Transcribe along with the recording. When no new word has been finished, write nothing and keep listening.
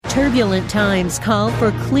Turbulent times call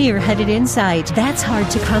for clear-headed insight. That's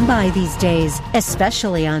hard to come by these days,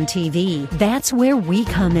 especially on TV. That's where we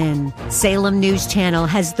come in. Salem News Channel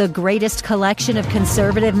has the greatest collection of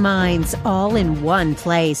conservative minds all in one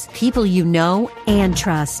place. People you know and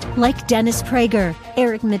trust, like Dennis Prager,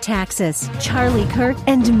 Eric Metaxas, Charlie Kirk,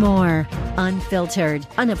 and more. Unfiltered,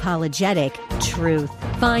 unapologetic truth.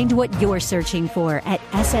 Find what you're searching for at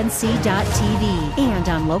snc.tv and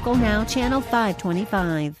on Local Now, Channel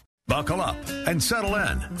 525. Buckle up and settle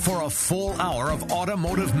in for a full hour of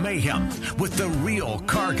automotive mayhem with the real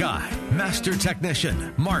car guy, master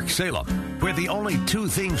technician, Mark Salem, where the only two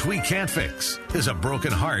things we can't fix is a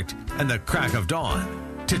broken heart and the crack of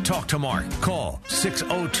dawn. To talk to Mark, call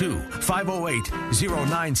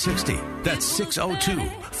 602-508-0960. That's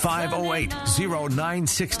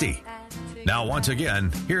 602-508-0960. Now, once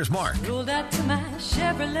again, here's Mark. Well,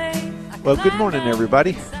 good morning,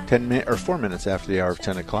 everybody. 4 minutes after the hour of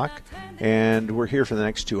 10 o'clock, and we're here for the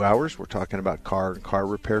next 2 hours. We're talking about car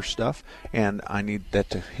repair stuff, and I need that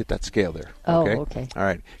to hit that scale there. Okay? Oh, okay. All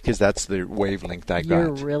right, because that's the wavelength I got.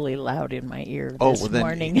 You're really loud in my ear this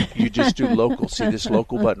morning. Then you just do local. See this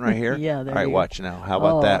local button right here? Yeah, there all right, you watch now. How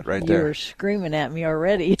about that right there? You're screaming at me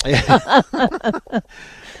already.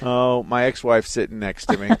 Oh, my ex-wife's sitting next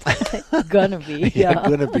to me. Gonna be, yeah.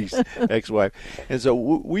 Gonna be ex-wife. And so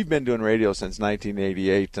we've been doing radio since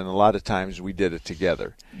 1988, and a lot of times we did it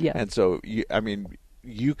together. Yeah. And so,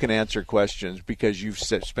 you can answer questions because you've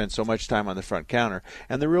spent so much time on the front counter.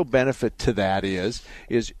 And the real benefit to that is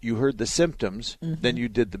you heard the symptoms, then you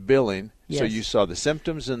did the billing, so you saw the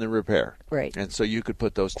symptoms and the repair. Right. And so you could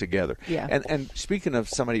put those together. Yeah. And speaking of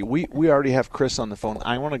somebody, we already have Chris on the phone.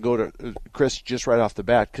 I want to go to Chris just right off the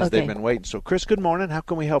bat because they've been waiting. So, Chris, good morning. How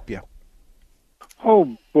can we help you?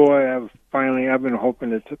 Oh, boy, I've been hoping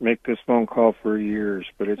to make this phone call for years,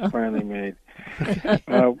 but it's finally made.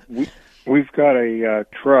 We've got a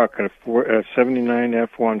truck, a 79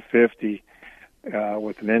 F-150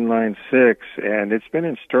 with an inline six, and it's been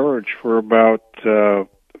in storage for about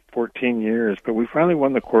 14 years, but we finally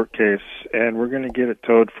won the court case, and we're going to get it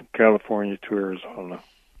towed from California to Arizona.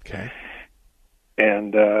 Okay.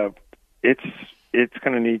 And it's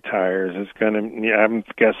going to need tires. It's going to need, I'm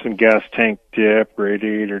guessing, gas tank dip,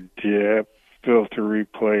 radiator dip, filter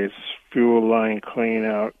replace, fuel line clean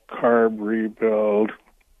out, carb rebuild.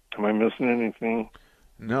 Am I missing anything?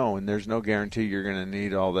 No, and there's no guarantee you're going to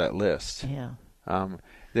need all that list. Yeah. I'm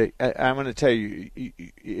going to tell you,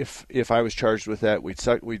 if I was charged with that,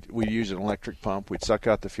 we'd use an electric pump. We'd suck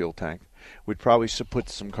out the fuel tank. We'd probably put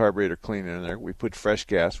some carburetor cleaner in there. We'd put fresh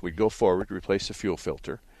gas. We'd go forward, replace the fuel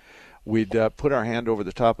filter. We'd put our hand over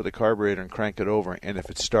the top of the carburetor and crank it over, and if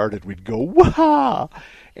it started, we'd go, wah!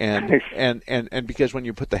 And because when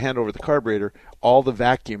you put the hand over the carburetor, all the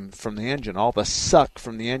vacuum from the engine, all the suck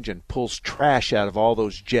from the engine pulls trash out of all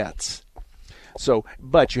those jets. So,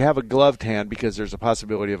 but you have a gloved hand because there's a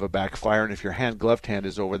possibility of a backfire, and if your gloved hand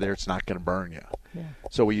is over there, it's not going to burn you. Yeah.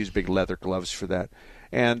 So we use big leather gloves for that.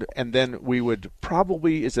 And then we would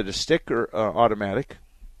probably, is it a stick or automatic?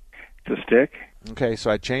 It's a stick. Okay, so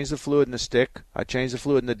I changed the fluid in the stick. I changed the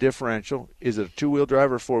fluid in the differential. Is it a two-wheel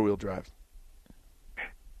drive or four-wheel drive?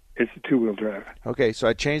 It's a two-wheel drive. Okay, so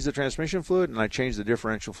I changed the transmission fluid and I changed the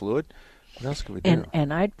differential fluid. What else can we do?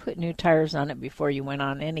 And I'd put new tires on it before you went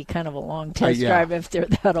on any kind of a long test drive if they're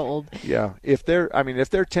that old. Yeah, if they're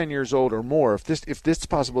 10 years old or more, if it's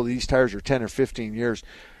possible these tires are 10 or 15 years,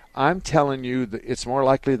 I'm telling you that it's more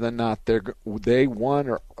likely than not they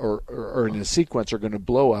one or in a sequence are going to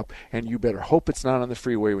blow up, and you better hope it's not on the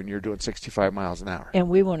freeway when you're doing 65 miles an hour. And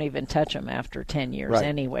we won't even touch them after 10 years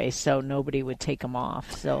anyway, so nobody would take them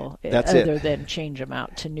off. So other than change them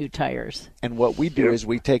out to new tires. And what we do is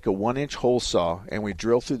we take a 1-inch hole saw and we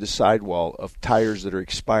drill through the sidewall of tires that are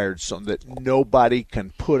expired so that nobody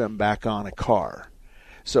can put them back on a car.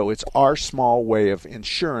 So it's our small way of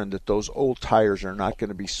ensuring that those old tires are not going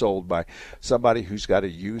to be sold by somebody who's got a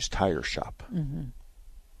used tire shop. Mm-hmm.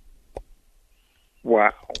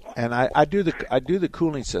 Wow! And I do the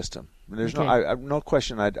cooling system. There's no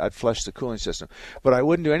question I'd flush the cooling system, but I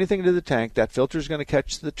wouldn't do anything to the tank. That filter is going to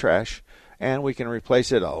catch the trash, and we can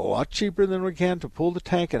replace it a lot cheaper than we can to pull the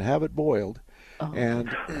tank and have it boiled. Oh. And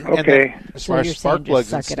as so far as spark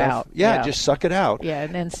plugs and stuff, just suck it out. Yeah,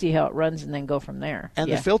 and then see how it runs, and then go from there.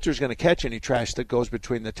 And the filter is going to catch any trash that goes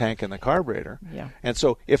between the tank and the carburetor. Yeah. And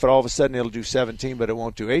so if all of a sudden it'll do 17, but it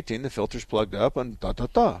won't do 18, the filter's plugged up and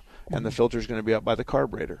and the filter is going to be up by the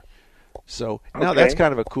carburetor. So now that's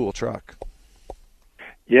kind of a cool truck.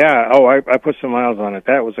 Yeah. Oh, I put some miles on it.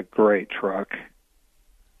 That was a great truck.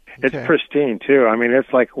 It's pristine too. I mean,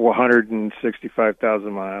 it's like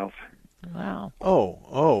 165,000 miles. Wow.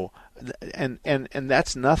 Oh. and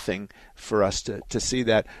that's nothing for us to see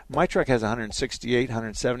that. My truck has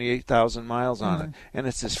 178,000 miles on it, and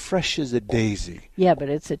it's as fresh as a daisy. Yeah, but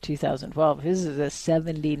it's a 2012. His is a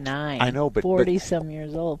 79. I know, but 40-some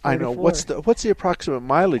years old. 44. I know. What's the approximate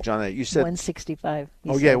mileage on that? You said 165.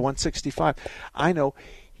 Oh, yeah, 165. I know.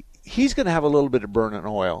 He's going to have a little bit of burning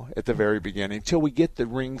oil at the very beginning until we get the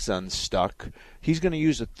rings unstuck. He's going to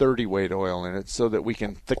use a 30-weight oil in it so that we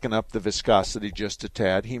can thicken up the viscosity just a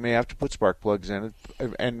tad. He may have to put spark plugs in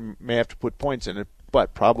it and may have to put points in it,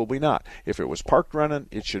 but probably not. If it was parked running,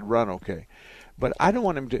 it should run okay. But I don't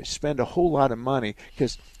want him to spend a whole lot of money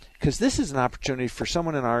because this is an opportunity for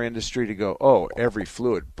someone in our industry to go, oh, every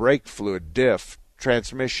fluid, brake fluid, diff,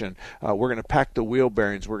 transmission, we're going to pack the wheel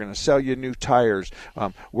bearings, we're going to sell you new tires,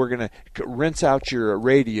 we're going to rinse out your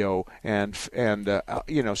radio and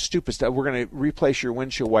stupid stuff, we're going to replace your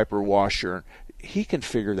windshield wiper washer. He can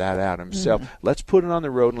figure that out himself. Let's put it on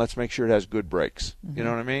the road and let's make sure it has good brakes. You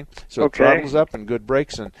know what I mean? So it throttles up and good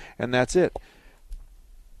brakes, and that's it.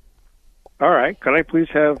 All right. Can I please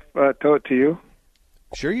have tow it to you?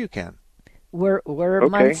 Sure you can. We're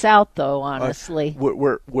months out, though, honestly.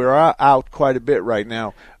 We're out quite a bit right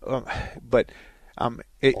now, but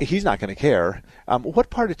he's not going to care. What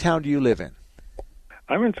part of town do you live in?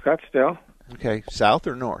 I'm in Scottsdale. Okay, south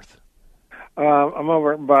or north? I'm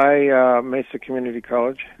over by Mesa Community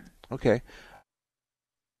College. Okay.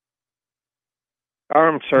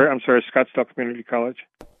 I'm sorry, Scottsdale Community College.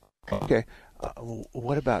 Okay.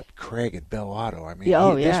 What about Craig at Bell Auto? I mean,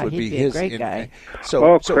 this would be his a great guy.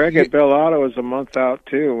 Craig at Bell Auto is a month out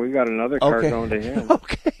too. We got another car going to him.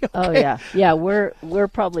 Okay. Oh yeah. We're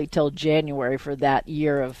probably till January for that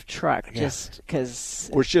year of truck, just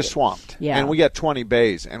because we're just swamped. Yeah, and we got 20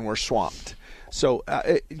 bays, and we're swamped. So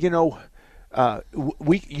you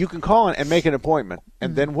can call and make an appointment,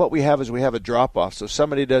 and then what we have is we have a drop-off. So if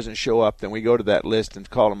somebody doesn't show up, then we go to that list and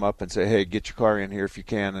call them up and say, hey, get your car in here if you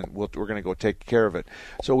can, and we're going to go take care of it.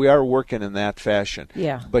 So we are working in that fashion.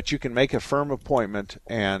 Yeah. But you can make a firm appointment,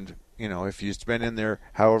 and if you've been in there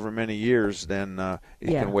however many years, then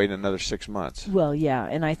you can wait another 6 months. Well, yeah,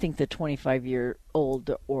 and I think the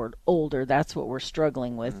 25-year-old or older, that's what we're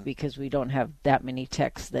struggling with because we don't have that many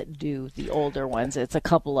techs that do the older ones. It's a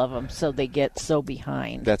couple of them, so they get so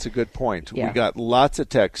behind. That's a good point. Yeah. We got lots of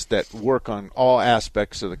techs that work on all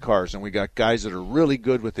aspects of the cars, and we got guys that are really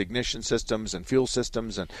good with ignition systems and fuel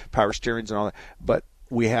systems and power steerings and all that, but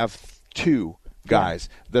we have two guys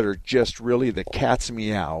that are just really the cat's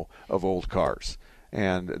meow of old cars,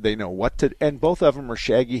 and they know what to, and both of them are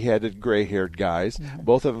shaggy-headed, gray-haired guys.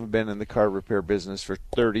 Both of them have been in the car repair business for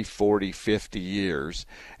 30, 40, 50 years.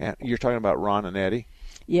 And you're talking about Ron and Eddie?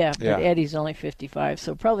 Yeah, but Eddie's only 55,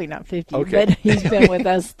 so probably not 50, but he's been with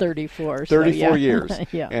us 34. 34 years.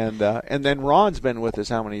 Yeah. And then Ron's been with us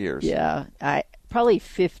how many years? Yeah, probably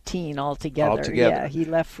 15 altogether. Yeah, he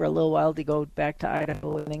left for a little while to go back to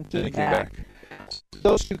Idaho and then came back.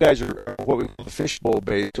 Those two guys are what we call the fishbowl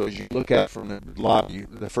bays. So as you look at from the lobby,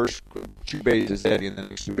 the first two bays is Eddie and the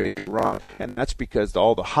next two bays is Ron. And that's because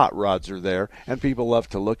all the hot rods are there, and people love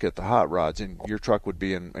to look at the hot rods, and your truck would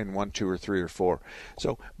be in 1, 2, or 3, or 4.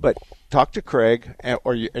 So, but talk to Craig,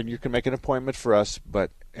 and you can make an appointment for us,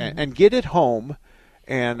 and get it home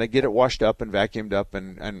and get it washed up and vacuumed up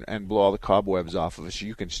and blow all the cobwebs off of us.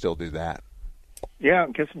 You can still do that. Yeah,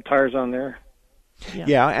 get some tires on there.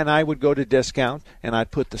 Yeah, and I would go to Discount, and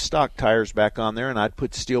I'd put the stock tires back on there, and I'd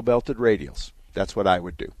put steel-belted radials. That's what I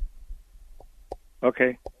would do.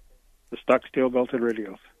 Okay. The stock steel-belted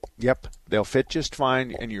radials. Yep. They'll fit just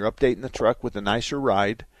fine, and you're updating the truck with a nicer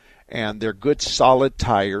ride, and they're good, solid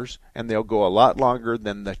tires, and they'll go a lot longer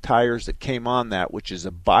than the tires that came on that, which is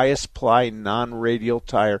a bias ply non-radial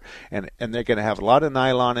tire, and they're going to have a lot of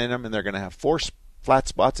nylon in them, and they're going to have flat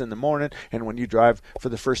spots in the morning, and when you drive for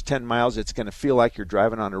the first 10 miles, it's going to feel like you're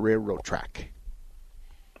driving on a railroad track.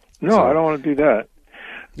 No, I don't want to do that.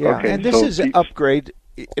 Yeah, okay, and this is an upgrade.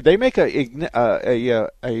 They make what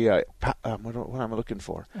am I looking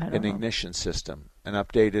for? An ignition system, an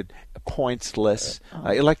updated pointsless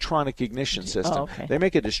electronic ignition system. Oh, okay. They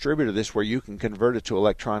make a distributor of this where you can convert it to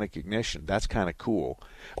electronic ignition. That's kind of cool.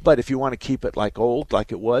 But if you want to keep it like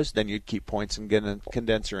it was, then you'd keep points and get a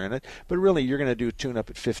condenser in it. But really, you're going to do a tune-up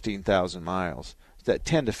at 15,000 miles. That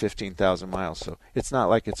 10 to 15,000 miles. So it's not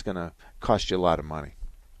like it's going to cost you a lot of money.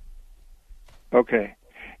 Okay.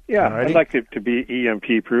 Yeah, Alrighty. I'd like it to be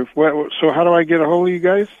EMP proof. So how do I get a hold of you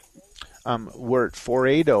guys? We're at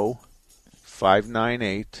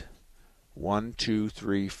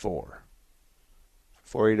 480-598-1234.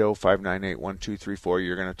 480-598-1234.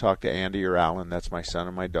 You're going to talk to Andy or Alan. That's my son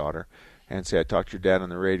and my daughter. and say, I talked to your dad on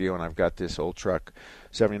the radio, and I've got this old truck,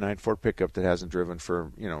 79 Ford pickup that hasn't driven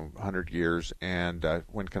for 100 years, and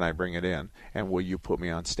when can I bring it in? And will you put me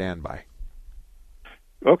on standby?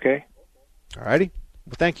 Okay. All righty.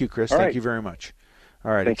 Well, thank you, Chris. Thank you very much.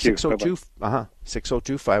 All right. Thank you.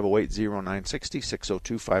 602-508-0960,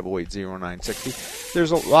 602-508-0960. There's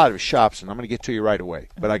a lot of shops, and I'm going to get to you right away,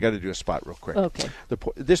 but I got to do a spot real quick. Okay.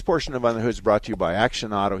 This portion of On the Hood is brought to you by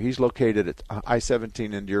Action Auto. He's located at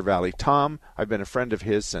I-17 in Deer Valley. Tom, I've been a friend of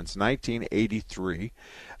his since 1983.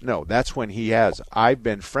 No, that's when he has. I've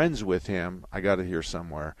been friends with him. I got it here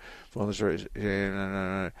somewhere.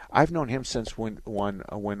 I've known him since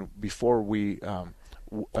before we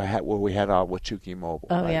we had Wauchuki Mobile.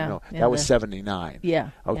 Oh, right? yeah. That was 79. Yeah.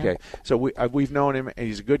 Okay. Yeah. So we've known him, and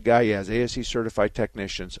he's a good guy. He has ASE certified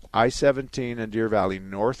technicians. I-17 in Deer Valley,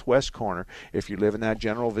 northwest corner. If you live in that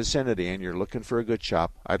general vicinity and you're looking for a good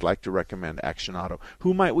shop, I'd like to recommend Action Auto.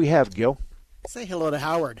 Who might we have, Gil? Say hello to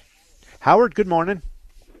Howard. Howard, good morning.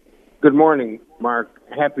 Good morning, Mark.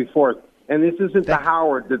 Happy 4th. And this isn't the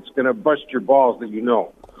Howard that's going to bust your balls that you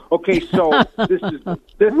know. Okay, so this.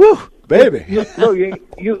 Woo, baby. No,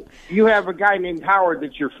 you have a guy named Howard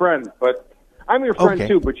that's your friend, but I'm your friend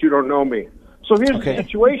too, but you don't know me. So here's the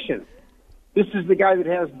situation. This is the guy that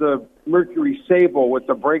has the Mercury Sable with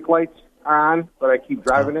the brake lights on, but I keep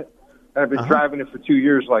driving it. And I've been driving it for 2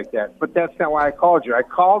 years like that. But that's not why I called you. I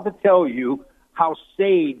called to tell you how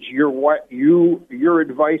sage your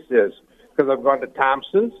advice is, because I've gone to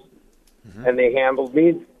Thompson's and they handled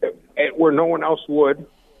me where no one else would,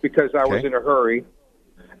 because I was in a hurry,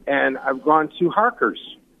 and I've gone to Harker's.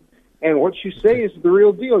 And what you say is the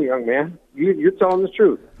real deal, young man. You're telling the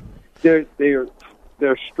truth. They're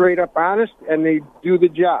straight up honest, and they do the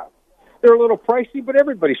job. They're a little pricey, but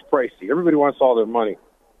everybody's pricey. Everybody wants all their money.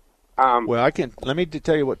 Let me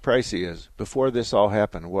tell you what pricey is. Before this all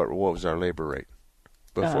happened, what was our labor rate?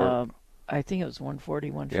 Before I think it was 140,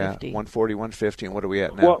 150. Yeah, 140, 150, and what are we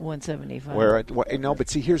at now? 175. But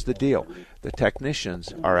see, here's the deal. The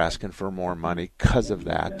technicians are asking for more money because of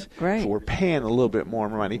that. Right. So we're paying a little bit more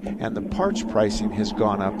money, and the parts pricing has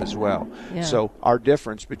gone up as well. Yeah. So our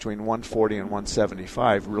difference between 140 and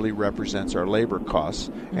 175 really represents our labor costs,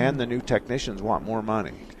 and the new technicians want more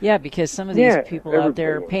money. Yeah, because some of these people out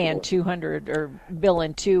there are paying $200 or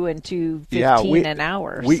billing $2 and $2.15 an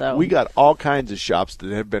hour. We got all kinds of shops that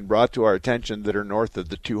have been brought to our attention that are north of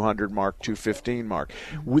the 200 mark, 215 mark.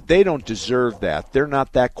 They don't deserve that. They're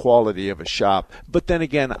not that quality of a shop. But then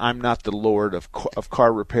again, I'm not the lord of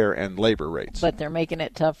car repair and labor rates. But they're making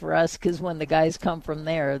it tough for us, because when the guys come from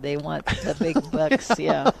there, they want the big bucks.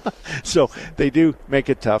 Yeah. So they do make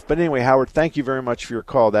it tough. But anyway, Howard, thank you very much for your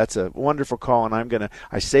call. That's a wonderful call, and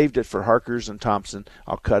I saved it for Harkers and Thompson.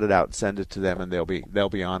 I'll cut it out and send it to them, and they'll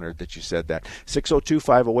be honored that you said that.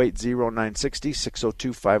 602-508-0960,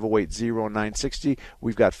 602-508-0960.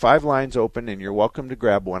 We've got 5 lines open, and you're welcome to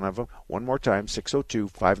grab one of them. One more time,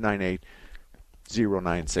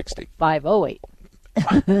 602-598-0960. 508.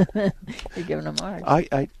 You're giving them hard.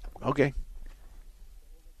 Okay.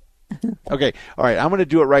 Okay, all right, I'm going to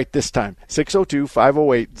do it right this time.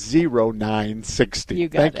 602-508-0960. You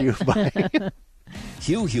got Thank you. Bye.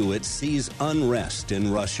 Hugh Hewitt sees unrest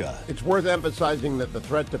in Russia. It's worth emphasizing that the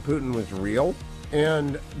threat to Putin was real,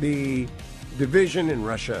 and the division in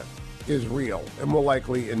Russia is real and will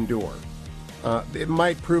likely endure. It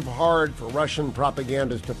might prove hard for Russian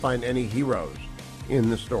propagandists to find any heroes in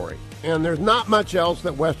the story. And there's not much else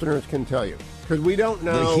that Westerners can tell you, because we don't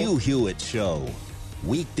know. The Hugh Hewitt Show,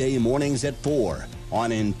 weekday mornings at 4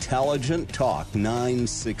 on Intelligent Talk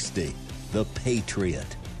 960, The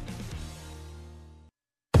Patriot.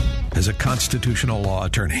 As a constitutional law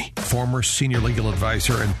attorney, former senior legal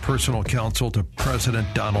advisor and personal counsel to President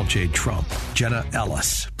Donald J. Trump, Jenna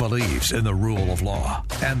Ellis believes in the rule of law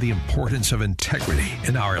and the importance of integrity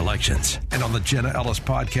in our elections. And on the Jenna Ellis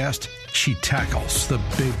podcast, she tackles the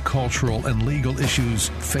big cultural and legal issues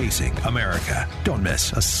facing America. Don't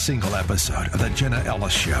miss a single episode of the Jenna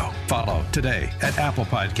Ellis Show. Follow today at Apple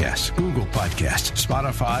Podcasts, Google Podcasts,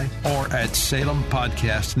 Spotify, or at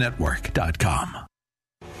SalemPodcastNetwork.com.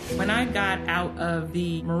 When I got out of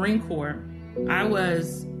the Marine Corps, I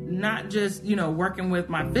was not just, working with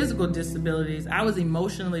my physical disabilities, I was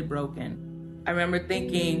emotionally broken. I remember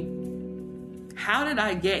thinking, how did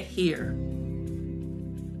I get here?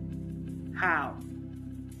 How?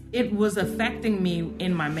 It was affecting me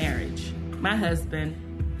in my marriage. My husband,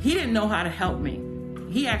 he didn't know how to help me.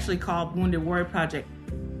 He actually called Wounded Warrior Project.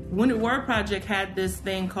 Wounded Warrior Project had this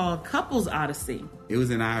thing called Couples Odyssey. It was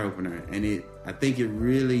an eye-opener, and I think it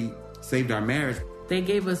really saved our marriage. They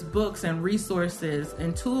gave us books and resources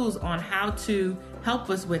and tools on how to help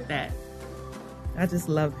us with that. I just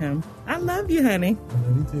love him. I love you, honey.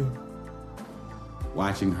 Me too.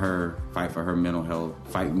 Watching her fight for her mental health,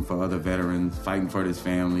 fighting for other veterans, fighting for this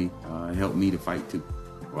family, helped me to fight too.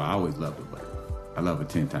 Well, I always loved her, but I love her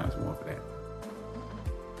 10 times more for that.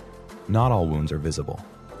 Not all wounds are visible.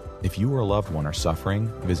 If you or a loved one are suffering,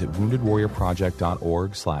 visit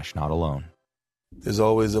woundedwarriorproject.org/notalone. There's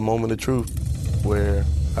always a moment of truth where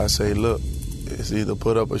I say, look, it's either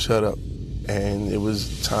put up or shut up. And it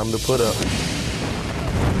was time to put up.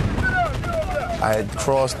 I had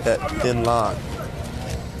crossed that thin line.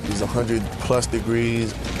 It was 100+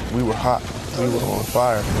 degrees. We were hot. We were on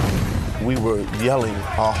fire. We were yelling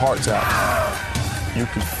our hearts out. You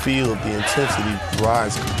could feel the intensity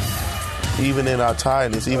rising. Even in our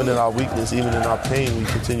tiredness, even in our weakness, even in our pain, we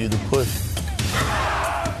continued to push.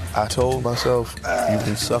 I told myself, you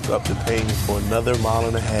can suck up the pain for another 1.5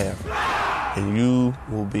 miles, and you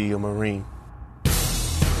will be a Marine.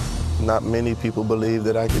 Not many people believe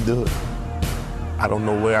that I could do it. I don't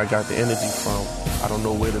know where I got the energy from. I don't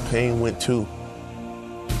know where the pain went to.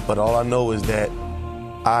 But all I know is that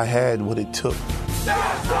I had what it took.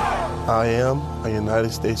 I am a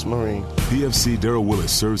United States Marine. PFC Darrell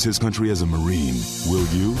Willis serves his country as a Marine. Will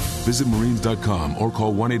you? Visit Marines.com or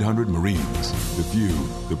call 1-800-MARINES. The few,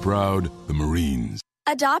 the proud, the Marines.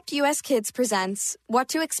 Adopt US Kids presents What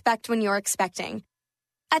to Expect When You're Expecting.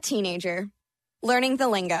 A teenager. Learning the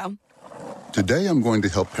lingo. Today I'm going to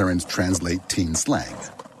help parents translate teen slang.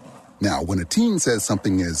 Now, when a teen says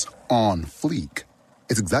something is on fleek,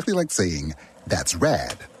 it's exactly like saying, that's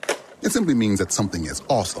rad. It simply means that something is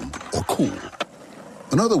awesome or cool.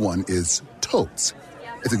 Another one is totes.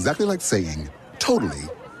 It's exactly like saying totally,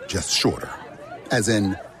 just shorter. As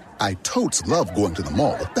in, I totes love going to the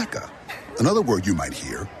mall with Becca. Another word you might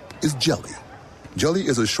hear is jelly. Jelly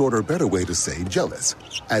is a shorter, better way to say jealous.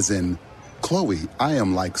 As in, Chloe, I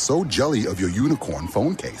am like so jelly of your unicorn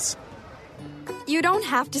phone case. You don't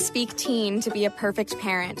have to speak teen to be a perfect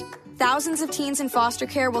parent. Thousands of teens in foster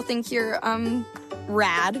care will think you're,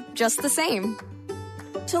 rad just the same.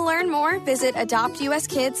 To learn more, visit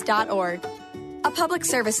adoptuskids.org. A public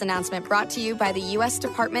service announcement brought to you by the U.S.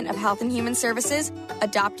 Department of Health and Human Services,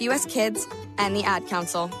 Adopt U.S. Kids, and the Ad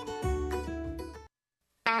Council.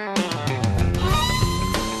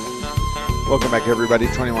 Welcome back, everybody.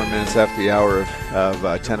 21 minutes after the hour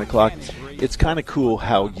of 10 o'clock. It's kind of cool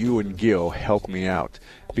how you and Gil helped me out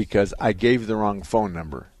because I gave the wrong phone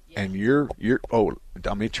number. And you're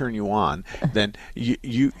let me turn you on. Then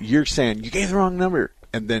you're saying you gave the wrong number,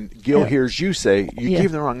 and then Gil hears you say you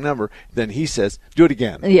gave the wrong number. Then he says, do it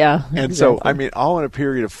again. Yeah, and exactly. So I mean, all in a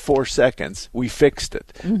period of 4 seconds, we fixed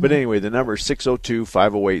it. Mm-hmm. But anyway, the number is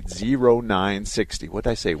 602-508-0960. What did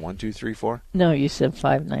I say? 1, 2, 3, 4? No, you said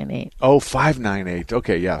 598. Oh, 598.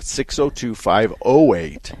 Okay, yeah,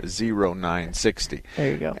 602-508-0960.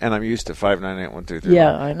 There you go. And I'm used to 598, 1, 2, 3.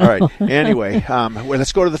 Yeah, I know. All right. Anyway, well,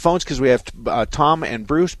 let's go to the phones because we have Tom and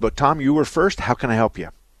Bruce. But Tom, you were first. How can I help you?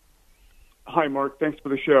 Hi, Mark. Thanks for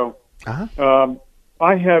the show. Uh-huh.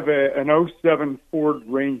 I have an 07 Ford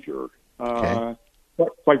Ranger. Okay.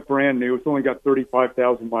 It's like brand new. It's only got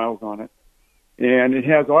 35,000 miles on it. And it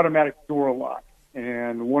has automatic door lock.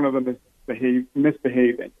 And one of them is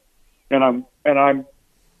misbehaving. And I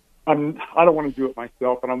don't want to do it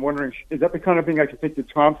myself. And I'm wondering, is that the kind of thing I should take to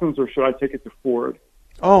Thompson's or should I take it to Ford?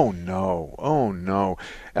 Oh, no.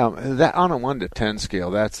 That on a 1 to 10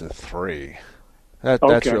 scale, that's a 3.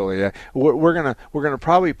 That's really we're gonna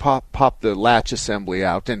probably pop the latch assembly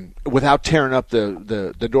out and without tearing up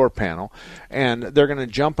the door panel, and they're gonna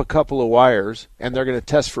jump a couple of wires and they're gonna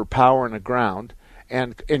test for power and a ground,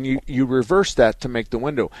 and you reverse that to make the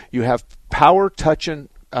window. You have power touching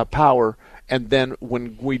power, and then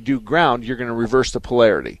when we do ground, you're gonna reverse the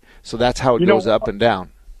polarity. So that's how it goes up and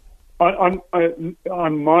down. On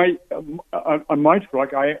my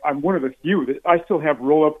truck, I'm one of the few that I still have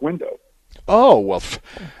roll up windows. Oh, well,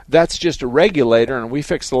 that's just a regulator, and we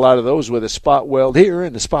fixed a lot of those with a spot weld here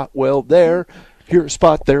and a spot weld there. Here a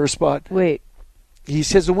spot, there a spot. Wait. He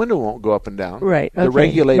says the window won't go up and down. Right. Okay. The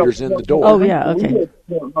regulator's in the door. Oh, yeah, okay.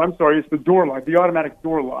 I'm sorry, it's the door lock. The automatic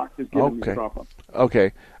door lock is giving me a problem.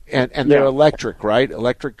 Okay. And they're electric, right?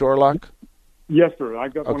 Electric door lock? Yes, sir. I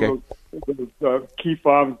got one of those key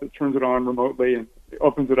fobs that turns it on remotely and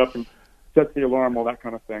opens it up and sets the alarm, all that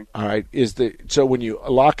kind of thing. All right. So when you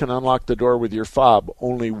lock and unlock the door with your fob,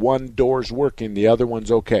 only one door's working, the other one's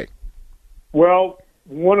okay? Well,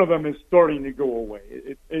 one of them is starting to go away.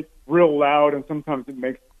 It's real loud, and sometimes it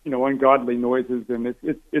makes ungodly noises, and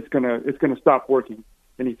it's gonna stop working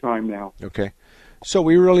any time now. Okay. So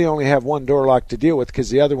we really only have one door lock to deal with because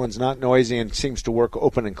the other one's not noisy and seems to work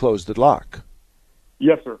open and close the lock.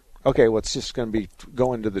 Yes, sir. Okay, well, it's just going to be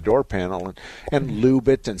go into the door panel and lube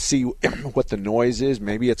it and see what the noise is.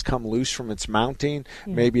 Maybe it's come loose from its mounting.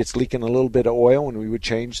 Yeah. Maybe it's leaking a little bit of oil, and we would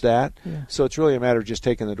change that. Yeah. So it's really a matter of just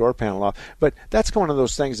taking the door panel off. But that's one of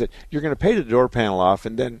those things that you're going to pay the door panel off,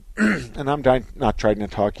 and then, and I'm not trying to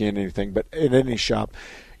talk you into anything, but in any shop,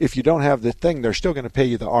 if you don't have the thing, they're still going to pay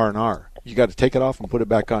you the R&R. You got to take it off and put it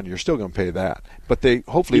back on. You're still going to pay that. But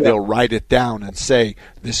they'll write it down and say,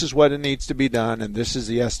 this is what it needs to be done, and this is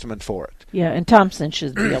the estimate for it. Yeah, and Thompson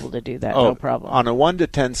should be able to do that, no problem. On a 1 to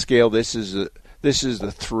 10 scale, this is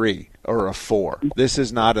the 3 or a 4. This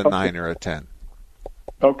is not a 9 or a 10.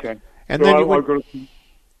 Okay. And so then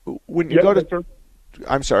when you go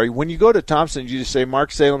to Thompson, you just say,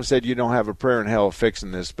 Mark Salem said you don't have a prayer in hell of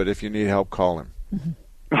fixing this, but if you need help, call him. Mm-hmm.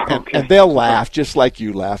 And they'll laugh just like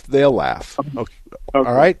you laughed. They'll laugh. Okay. All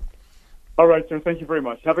right? All right, sir. Thank you very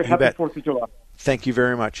much. Happy 4th of July. Thank you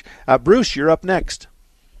very much. Bruce, you're up next.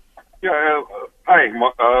 Yeah. Hi,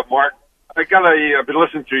 Mark. I've been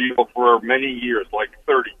listening to you for many years, like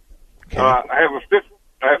 30. Okay. I have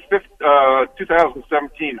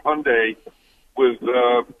 2017 Hyundai with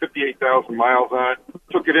 58,000 miles on it.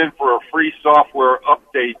 Took it in for a free software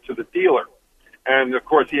update to the dealer. And, of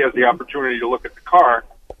course, he has the opportunity to look at the car.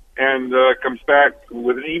 And comes back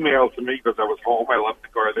with an email to me because I was home. I left the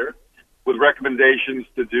car there with recommendations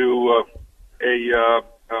to do a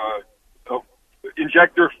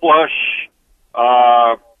injector flush,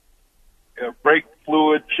 brake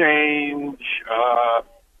fluid change,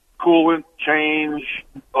 coolant change,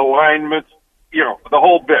 alignment, the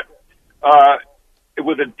whole bit.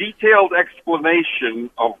 With a detailed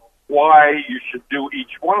explanation of why you should do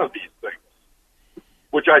each one of these things,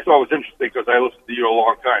 which I thought was interesting because I listened to you a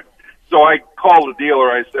long time. So I called the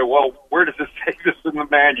dealer. I said, well, where does it say this in the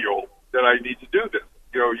manual that I need to do this?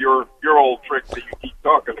 Your old trick that you keep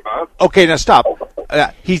talking about. Okay, now stop.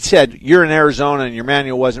 He said you're in Arizona and your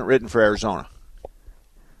manual wasn't written for Arizona.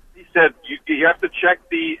 He said you have to check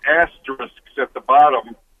the asterisks at the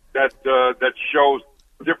bottom that shows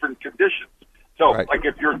different conditions. So, right. Like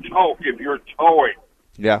if you're towing,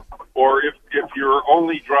 yeah, or if you're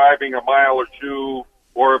only driving a mile or two,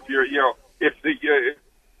 or if you're if the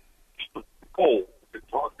cold it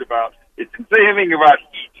talked about, it didn't say anything about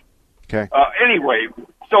heat. Okay. Anyway,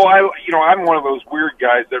 so I'm one of those weird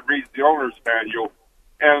guys that reads the owner's manual,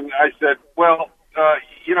 and I said, well,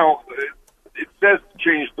 it says to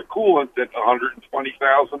change the coolant at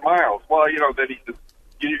 120,000 miles. Well, then he says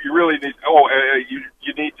you really need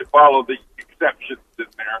you need to follow the exceptions in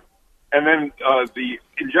there, and then the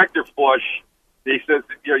injector flush. They said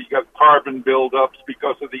that, you got carbon buildups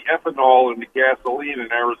because of the ethanol in the gasoline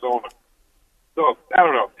in Arizona. So I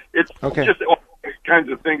don't know. It's just all kinds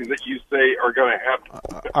of things that you say are going to happen.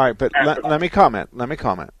 All right, but let me comment.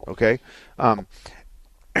 Okay.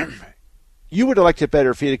 You would have liked it better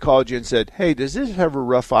if he had called you and said, "Hey, does this have a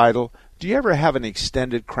rough idle? Do you ever have an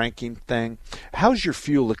extended cranking thing? How's your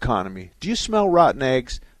fuel economy? Do you smell rotten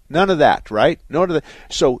eggs?" None of that, right? None of that.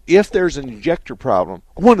 So if there's an injector problem,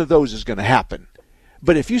 one of those is going to happen.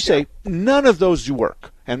 But if you say none of those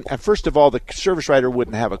work, and first of all, the service writer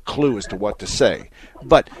wouldn't have a clue as to what to say.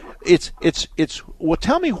 But it's well,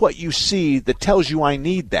 tell me what you see that tells you I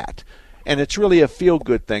need that. And it's really a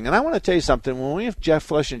feel-good thing. And I want to tell you something. When we have jet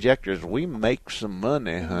flush injectors, we make some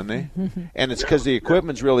money, honey. And it's because the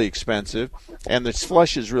equipment's really expensive, and the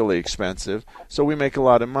flush is really expensive, so we make a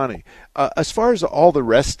lot of money. As far as all the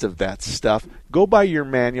rest of that stuff, go by your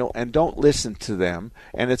manual and don't listen to them.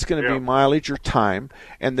 And it's going to be mileage or time,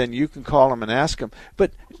 and then you can call them and ask them.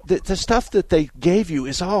 But the stuff that they gave you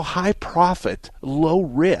is all high profit, low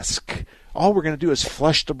risk. All we're going to do is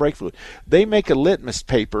flush the brake fluid. They make a litmus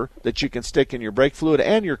paper that you can stick in your brake fluid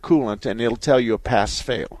and your coolant, and it'll tell you a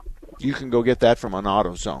pass-fail. You can go get that from an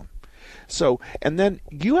AutoZone. So, and then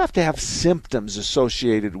you have to have symptoms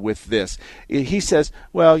associated with this. He says,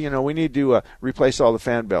 well, we need to replace all the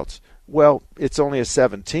fan belts. Well, it's only a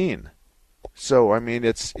 17. So, I mean,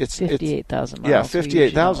 it's 58,000 miles. Yeah,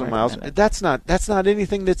 58,000 miles. That's not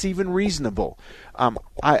anything that's even reasonable.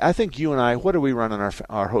 I think you and I, what do we run on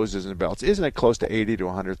our hoses and belts? Isn't it close to 80 to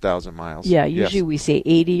 100,000 miles? Yeah, usually we say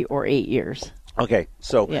 80 or 8 years. Okay,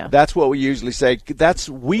 so that's what we usually say.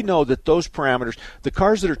 We know that those parameters, the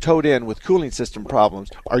cars that are towed in with cooling system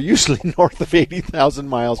problems are usually north of 80,000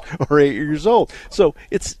 miles or 8 years old. So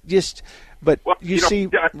it's just, but see.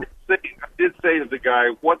 I did say to the guy,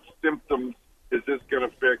 what symptoms is this going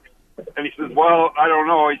to fix? And he says, well, I don't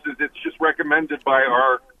know. He says, it's just recommended by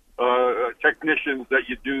our technicians that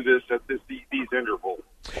you do this at these intervals.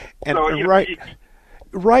 And so,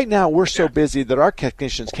 right now we're so busy that our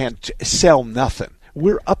technicians can't sell nothing.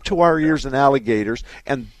 we're up to our ears in alligators,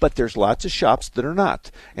 but there's lots of shops that are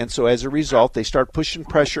not. And so as a result, they start pushing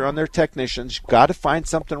pressure on their technicians. You've got to find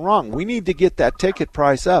something wrong. We need to get that ticket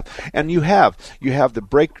price up. And you have the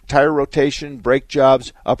brake tire rotation, brake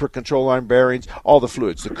jobs, upper control arm bearings, all the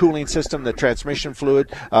fluids, the cooling system, the transmission fluid,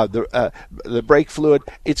 the brake fluid.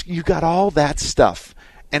 You got all that stuff.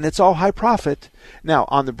 And it's all high profit. Now,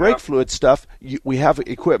 on the brake fluid stuff, we have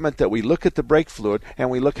equipment that we look at the brake fluid and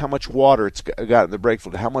we look how much water it's got in the brake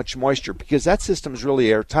fluid, how much moisture, because that system is really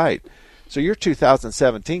airtight. So your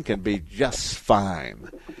 2017 can be just fine.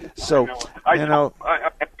 So, I have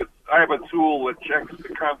a tool that checks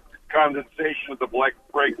the condensation of the brake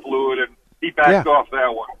fluid, and he backed off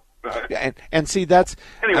that one. And see, that's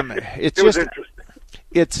anyway. It's it was just interesting.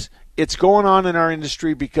 It's going on in our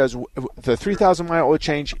industry because the 3,000-mile oil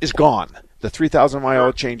change is gone. The 3,000-mile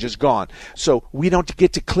oil change is gone. So we don't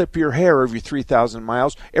get to clip your hair every 3,000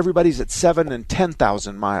 miles. Everybody's at 7,000 and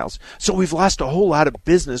 10,000 miles. So we've lost a whole lot of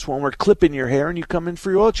business when we're clipping your hair and you come in for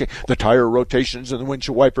your oil change. The tire rotations and the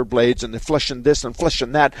windshield wiper blades and the flushing this and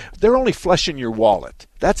flushing that, they're only flushing your wallet.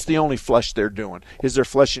 That's the only flush they're doing, is they're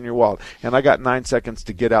flushing your wallet. And I got 9 seconds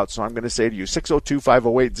to get out, so I'm going to say to you,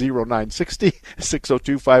 602-508-0960,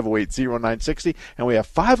 602-508-0960, and we have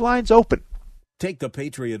 5 lines open. Take the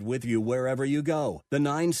Patriot with you wherever you go. The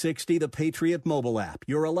 960 The Patriot mobile app,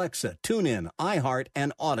 your Alexa, TuneIn, iHeart,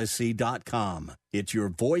 and Odyssey.com. It's your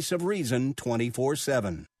voice of reason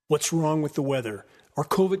 24/7. What's wrong with the weather? Are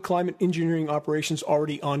COVID climate engineering operations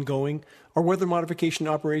already ongoing? Are weather modification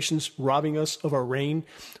operations robbing us of our rain?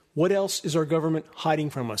 What else is our government hiding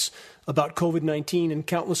from us about COVID-19 and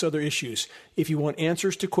countless other issues? If you want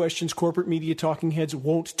answers to questions corporate media talking heads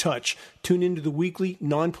won't touch, tune into the weekly,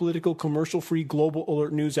 non-political, commercial-free Global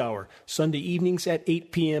Alert News Hour, Sunday evenings at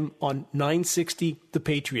 8 p.m. on 960 The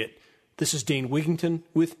Patriot. This is Dane Wigington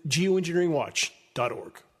with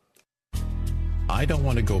geoengineeringwatch.org. I don't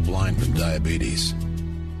want to go blind from diabetes.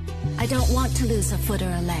 I don't want to lose a foot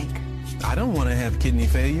or a leg. I don't want to have kidney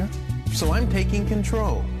failure, so I'm taking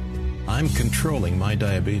control. I'm controlling my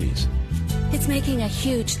diabetes. It's making a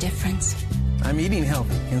huge difference. I'm eating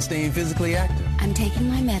healthy and staying physically active. I'm taking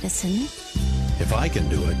my medicine. If I can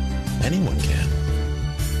do it, anyone can.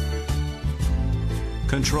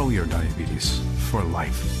 Control your diabetes for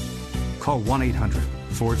life. Call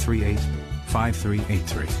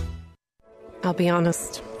 1-800-438-5383. I'll be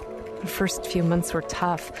honest, the first few months were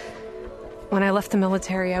tough. When I left the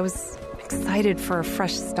military, I was excited for a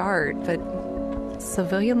fresh start, but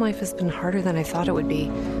civilian life has been harder than I thought it would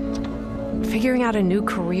be. Figuring out a new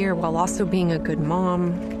career while also being a good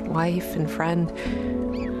mom, wife, and friend.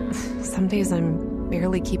 Some days I'm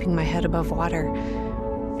barely keeping my head above water.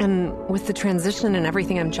 And with the transition and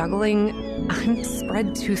everything I'm juggling, I'm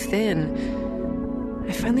spread too thin.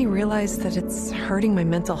 I finally realized that it's hurting my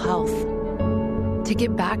mental health. To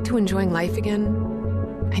get back to enjoying life again,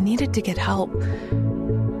 I needed to get help.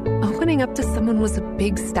 Opening up to someone was a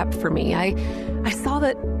big step for me. I saw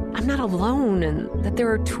that I'm not alone and that there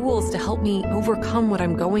are tools to help me overcome what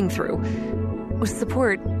I'm going through. With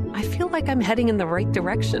support, I feel like I'm heading in the right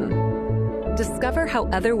direction. Discover how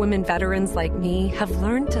other women veterans like me have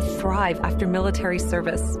learned to thrive after military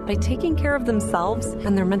service by taking care of themselves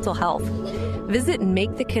and their mental health. Visit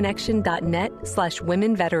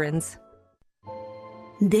maketheconnection.net/womenveterans.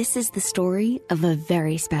 This is the story of a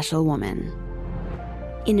very special woman.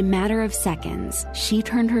 In a matter of seconds, she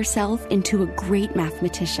turned herself into a great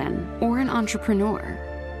mathematician or an entrepreneur.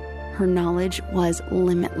 Her knowledge was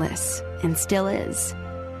limitless and still is.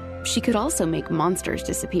 She could also make monsters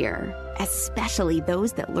disappear, especially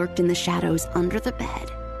those that lurked in the shadows under the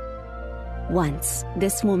bed. Once,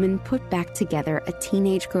 this woman put back together a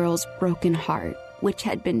teenage girl's broken heart, which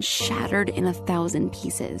had been shattered in 1,000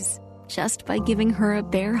 pieces, just by giving her a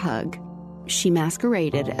bear hug. She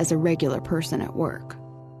masqueraded as a regular person at work,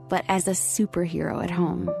 but as a superhero at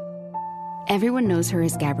home. Everyone knows her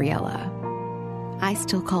as Gabriella. I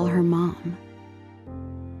still call her Mom.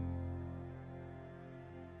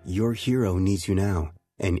 Your hero needs you now,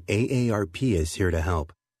 and AARP is here to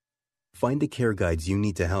help. Find the care guides you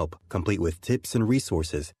need to help, complete with tips and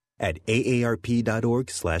resources at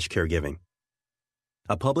aarp.org/caregiving.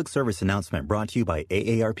 A public service announcement brought to you by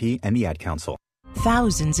AARP and the Ad Council.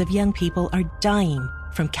 Thousands of young people are dying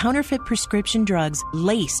from counterfeit prescription drugs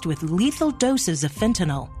laced with lethal doses of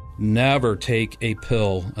fentanyl. Never take a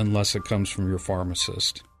pill unless it comes from your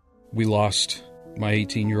pharmacist. We lost my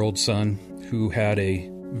 18-year-old son who had a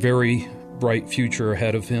very bright future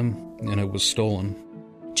ahead of him, and it was stolen.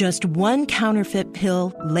 Just one counterfeit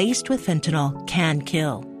pill laced with fentanyl can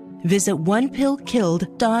kill. Visit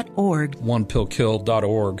onepillkilled.org.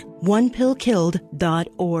 onepillkilled.org.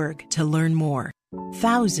 onepillkilled.org to learn more.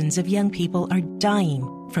 Thousands of young people are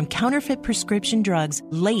dying from counterfeit prescription drugs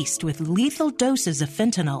laced with lethal doses of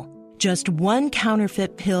fentanyl. Just one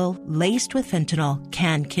counterfeit pill laced with fentanyl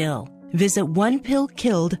can kill. Visit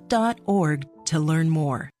onepillkilled.org to learn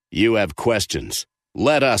more. You have questions.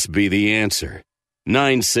 Let us be the answer.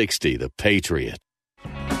 960 The Patriot.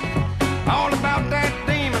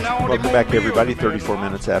 Welcome back, everybody. 34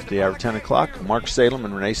 minutes after the hour, 10 o'clock. Mark Salem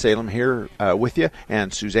and Renee Salem here with you,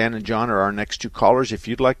 and Suzanne and John are our next two callers. If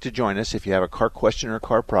you'd like to join us, if you have a car question or a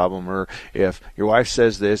car problem, or if your wife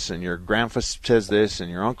says this and your grandpa says this and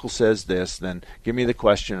your uncle says this, then give me the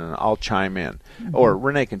question and I'll chime in. Mm-hmm. Or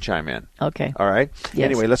Renee can chime in. Okay. All right? Yes.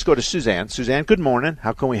 Anyway, let's go to Suzanne. Suzanne, good morning.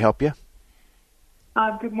 How can we help you?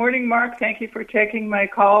 Good morning, Mark. Thank you for taking my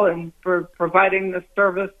call and for providing this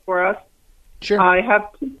service for us. Sure. I have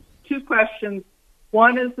two questions.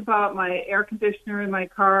 One is about my air conditioner in my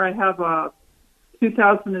car. I have a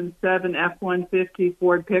 2007 F-150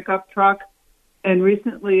 Ford pickup truck, and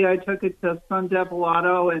recently I took it to Sun Devil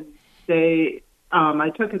Auto, and I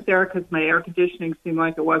took it there because my air conditioning seemed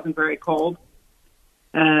like it wasn't very cold,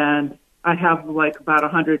 and I have like about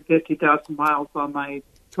 150,000 miles on my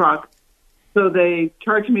truck. So they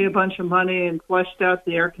charged me a bunch of money and flushed out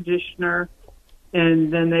the air conditioner,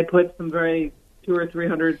 and then they put some very $200 or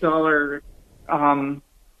 $300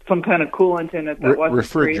 some kind of coolant in it that wasn't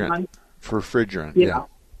refrigerant. Refrigerant, yeah.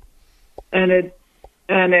 And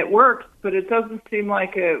it works, but it doesn't seem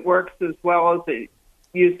like it works as well as it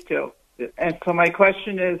used to. And so my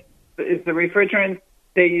question is the refrigerant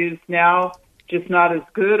they use now just not as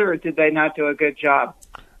good, or did they not do a good job?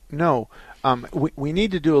 No. We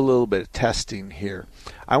need to do a little bit of testing here.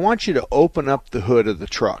 I want you to open up the hood of the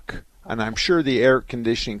truck, and I'm sure the air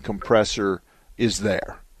conditioning compressor is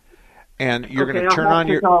there. And you're going to turn on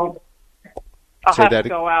your... I'll have to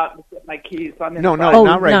go out and get my keys. No,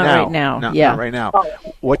 not right now. Not right now.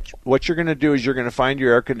 What you're going to do is you're going to find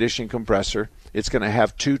your air conditioning compressor. It's going to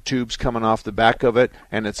have two tubes coming off the back of it,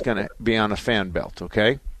 and it's going to be on a fan belt,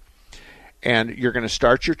 okay? And you're going to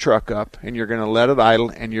start your truck up, and you're going to let it idle,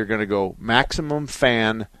 and you're going to go maximum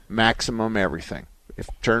fan, maximum everything.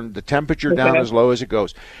 Turn the temperature down as low as it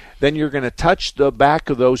goes. Then you're going to touch the back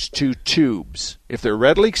of those two tubes. If they're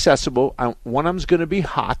readily accessible, one of them's going to be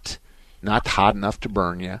hot, not hot enough to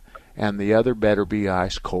burn you, and the other better be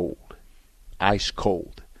ice cold. Ice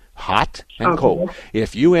cold. Hot and cold.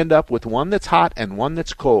 If you end up with one that's hot and one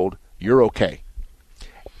that's cold, you're okay.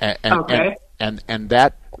 And that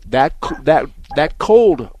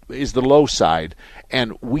cold is the low side,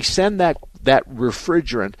 and we send that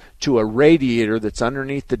refrigerant to a radiator that's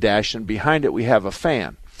underneath the dash, and behind it we have a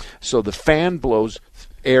fan. So the fan blows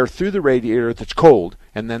air through the radiator that's cold,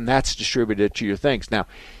 and then that's distributed to your things. Now,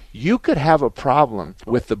 you could have a problem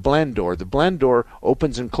with the blend door. The blend door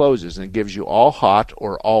opens and closes, and it gives you all hot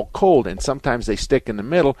or all cold, and sometimes they stick in the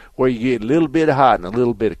middle where you get a little bit of hot and a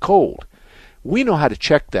little bit of cold. We know how to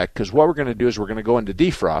check that, because what we're going to do is we're going to go into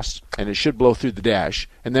defrost, and it should blow through the dash,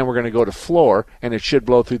 and then we're going to go to floor, and it should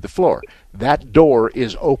blow through the floor. That door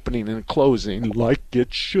is opening and closing like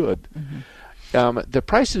it should. Mm-hmm. The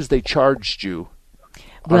prices they charged you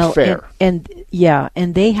are fair. And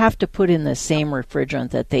they have to put in the same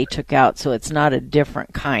refrigerant that they took out, so it's not a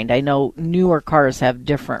different kind. I know newer cars have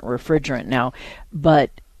different refrigerant now,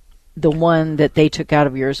 but the one that they took out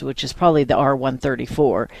of yours, which is probably the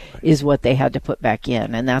R134, is what they had to put back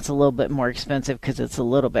in. And that's a little bit more expensive because it's a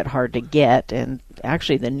little bit hard to get. And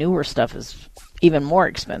actually, the newer stuff is even more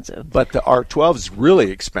expensive. But the R12 is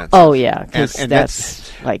really expensive. Oh, yeah, because that's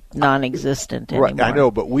like non-existent anymore. Right, I know,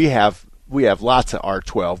 but we have lots of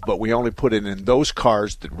R12, but we only put it in those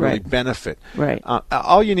cars that really benefit. Right.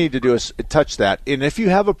 All you need to do is touch that. And if you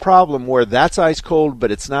have a problem where that's ice cold, but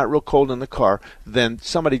it's not real cold in the car, then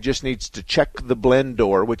somebody just needs to check the blend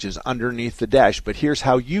door, which is underneath the dash. But here's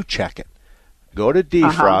how you check it. Go to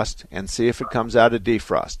defrost and see if it comes out of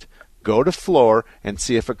defrost. Go to floor and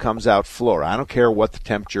see if it comes out floor. I don't care what the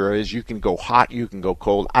temperature is. You can go hot, you can go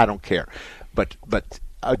cold. I don't care. But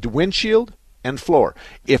a windshield and floor.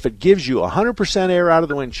 If it gives you 100% air out of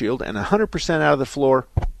the windshield and 100% out of the floor,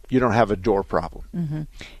 you don't have a door problem. Mm-hmm.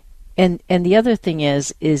 And the other thing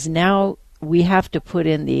is now we have to put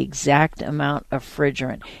in the exact amount of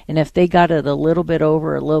refrigerant. And if they got it a little bit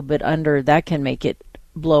over, a little bit under, that can make it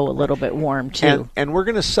blow a little bit warm too. And we're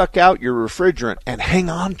going to suck out your refrigerant and hang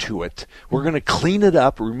on to it. We're going to clean it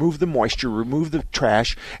up, remove the moisture, remove the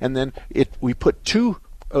trash, and then we put two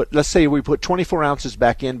let's say we put 24 ounces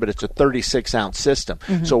back in, but it's a 36-ounce system.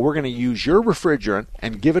 Mm-hmm. So we're going to use your refrigerant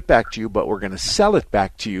and give it back to you, but we're going to sell it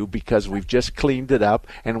back to you because we've just cleaned it up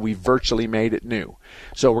and we've virtually made it new.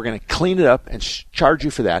 So we're going to clean it up and charge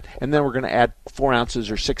you for that, and then we're going to add 4 ounces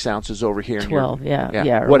or 6 ounces over here. 12,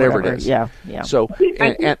 whatever, whatever it is. Yeah. So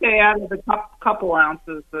I think they added a couple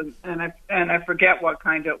ounces, and I forget what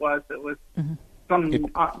kind it was. It was some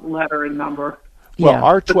letter and number.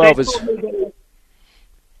 Well, R12 is...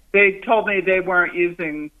 They told me they weren't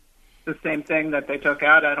using the same thing that they took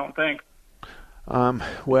out, I don't think.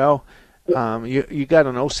 You got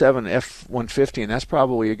an 07 F-150, and that's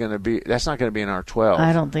probably going to be, that's not going to be an R12.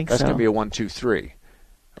 I don't think that's so. That's going to be a 123,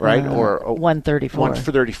 right? Or 134.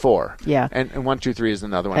 134. Yeah. And 123 is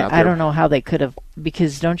another one out I there. don't know how they could have,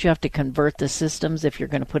 because don't you have to convert the systems if you're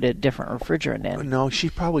going to put a different refrigerant in? No, she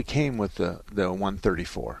probably came with the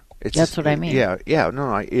 134. That's what I mean. No,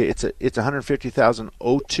 it's a 150,000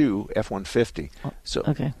 02 F-150. So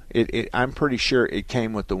okay. I'm pretty sure it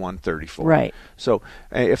came with the 134. Right. So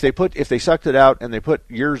if they sucked it out and they put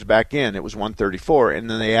yours back in, it was 134, and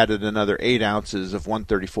then they added another 8 ounces of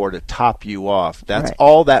 134 to top you off. That's right.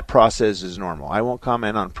 All that process is normal. I won't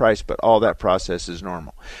comment on price, but all that process is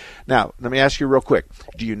normal. Now, let me ask you real quick.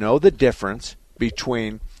 Do you know the difference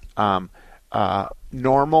between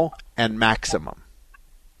normal and maximum?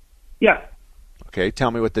 Yeah. Okay, tell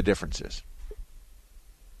me what the difference is.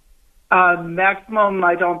 Maximum,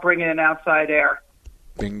 I don't bring in outside air.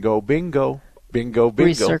 Bingo, bingo. Bingo,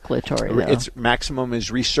 bingo. Recirculatory, though. Its maximum is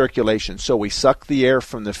recirculation. So we suck the air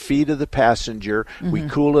from the feet of the passenger, we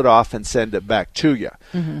cool it off, and send it back to you.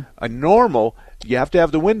 A normal, you have to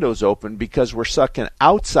have the windows open because we're sucking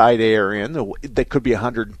outside air in that could be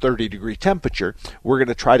 130-degree temperature. We're going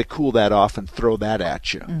to try to cool that off and throw that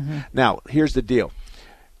at you. Now, here's the deal.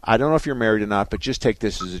 I don't know if you're married or not, but just take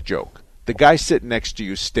this as a joke. The guy sitting next to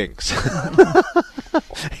you stinks.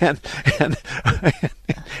 and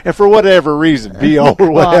for whatever reason, BO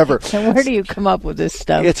or whatever. And where do you come up with this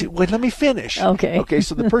stuff? Let me finish. Okay,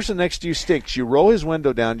 so the person next to you stinks. You roll his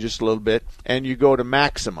window down just a little bit, and you go to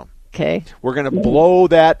maximum. Okay. We're going to blow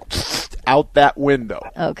that out that window.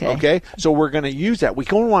 Okay. So we're going to use that. We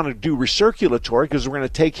don't want to do recirculatory because we're going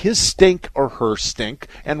to take his stink or her stink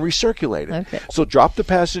and recirculate it. Okay. So drop the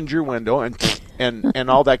passenger window and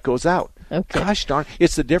all that goes out. Okay. Gosh darn.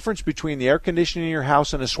 It's the difference between the air conditioning in your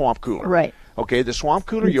house and a swamp cooler. Right. Okay, the swamp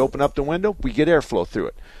cooler, you open up the window, we get airflow through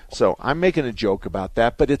it. So I'm making a joke about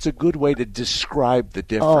that, but it's a good way to describe the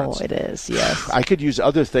difference. Oh, it is, yes. I could use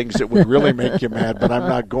other things that would really make you mad, but I'm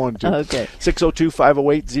not going to. Okay.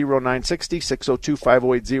 602-508-0960,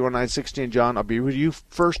 602-508-0960. And John, I'll be with you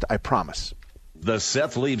first, I promise. The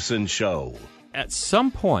Seth Leibson Show. At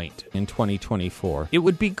some point in 2024, it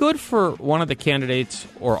would be good for one of the candidates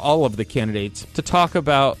or all of the candidates to talk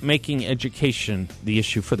about making education the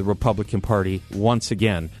issue for the Republican Party once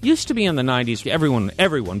again. Used to be in the 90s,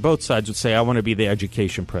 everyone, both sides would say, I want to be the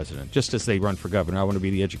education president. Just as they run for governor, I want to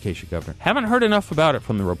be the education governor. Haven't heard enough about it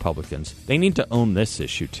from the Republicans. They need to own this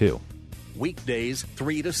issue, too. Weekdays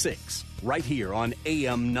 3 to 6, right here on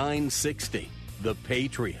AM 960, The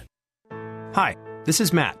Patriot. Hi, this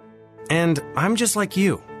is Matt. And I'm just like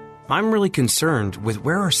you. I'm really concerned with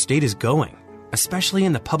where our state is going, especially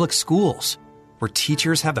in the public schools, where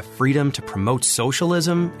teachers have the freedom to promote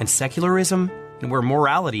socialism and secularism, and where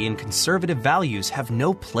morality and conservative values have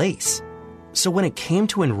no place. So when it came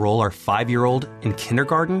to enroll our 5-year-old in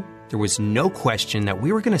kindergarten, there was no question that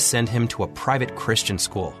we were going to send him to a private Christian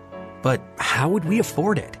school. But how would we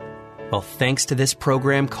afford it? Well, thanks to this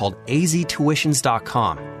program called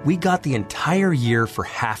aztuitions.com, we got the entire year for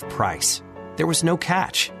half price. There was no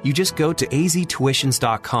catch. You just go to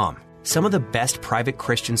aztuitions.com. Some of the best private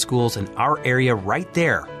Christian schools in our area right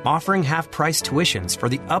there, offering half-price tuitions for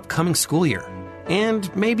the upcoming school year.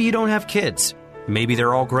 And maybe you don't have kids. Maybe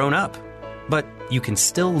they're all grown up. But you can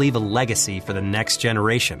still leave a legacy for the next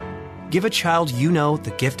generation. Give a child you know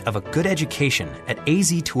the gift of a good education at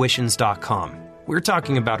aztuitions.com. We're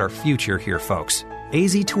talking about our future here, folks.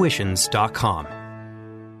 aztuitions.com.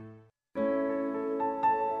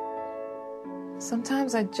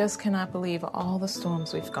 Sometimes I just cannot believe all the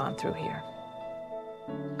storms we've gone through here.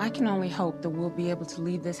 I can only hope that we'll be able to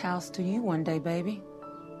leave this house to you one day, baby.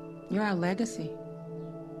 You're our legacy.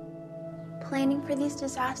 Planning for these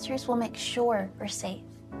disasters will make sure we're safe,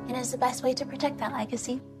 and is the best way to protect that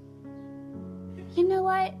legacy. You know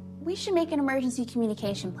what? We should make an emergency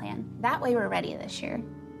communication plan. That way we're ready this year.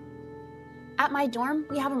 At my dorm,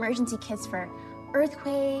 we have emergency kits for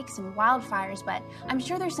earthquakes and wildfires, but I'm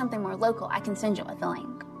sure there's something more local I can send you with a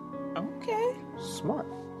link. Okay. Smart.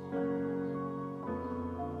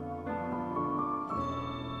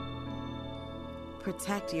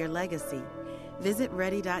 protect your legacy. Visit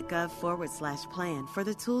ready.gov/plan for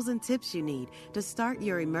the tools and tips you need to start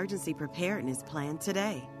your emergency preparedness plan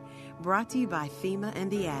today. Brought to you by FEMA and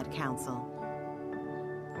the Ad Council.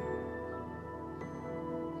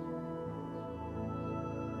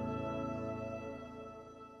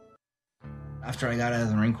 After I got out of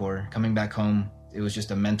the Marine Corps, coming back home, it was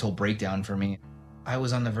just a mental breakdown for me. I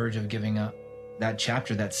was on the verge of giving up. That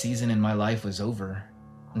chapter, that season in my life was over.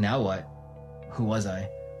 Now what? Who was I?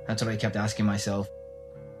 That's what I kept asking myself.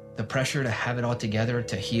 The pressure to have it all together,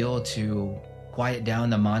 to heal, to quiet down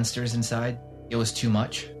the monsters inside, it was too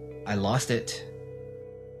much. I lost it.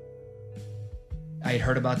 I had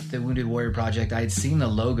heard about the Wounded Warrior Project. I had seen the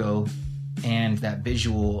logo and that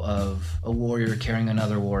visual of a warrior carrying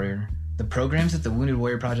another warrior. The programs that the Wounded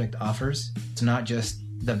Warrior Project offers, it's not just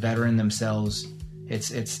the veteran themselves,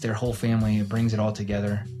 it's their whole family. It brings it all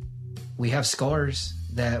together. We have scars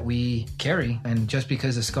that we carry, and just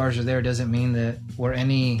because the scars are there doesn't mean that we're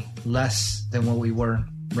any less than what we were.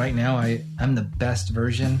 Right now, I'm the best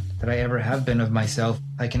version that I ever have been of myself.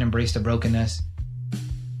 I can embrace the brokenness.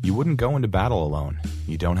 You wouldn't go into battle alone.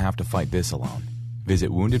 You don't have to fight this alone.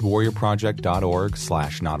 Visit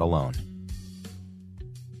woundedwarriorproject.org/notalone.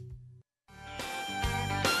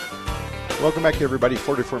 Welcome back, everybody.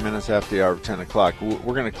 44 minutes after the hour of 10 o'clock.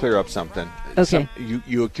 We're going to clear up something. Okay.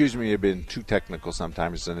 You accuse me of being too technical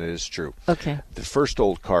sometimes, and it is true. Okay. The first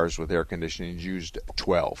old cars with air conditioning used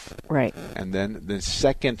 12. Right. And then the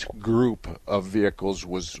second group of vehicles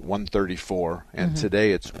was 134, and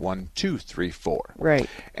today it's 1234. Right.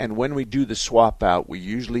 And when we do the swap out, we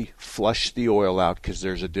usually flush the oil out because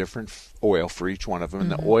there's a different oil for each one of them, and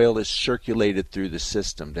the oil is circulated through the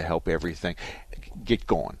system to help everything get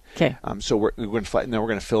going. Okay. So we're going to and then we're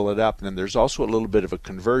going to fill it up, and then there's also a little bit of a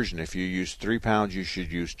conversion. If you use 3 pounds, you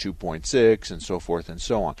should use 2.6, and so forth and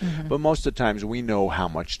so on. But most of the times we know how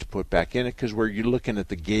much to put back in it because you're looking at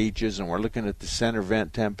the gauges and we're looking at the center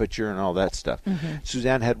vent temperature and all that stuff.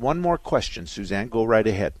 Suzanne had one more question. Suzanne, go right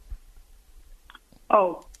ahead.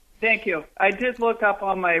 Oh, thank you. I did look up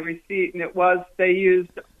on my receipt, and they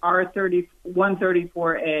used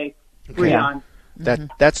R134A Freon.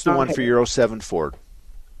 That's the one for your 07 Ford.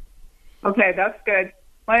 Okay, that's good.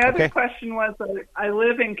 My other question was, I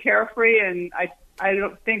live in Carefree, and I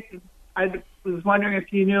was wondering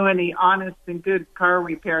if you knew any honest and good car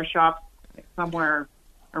repair shops somewhere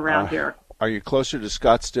around here. Are you closer to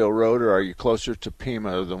Scottsdale Road, or are you closer to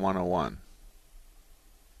Pima or the 101?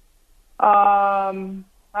 I'm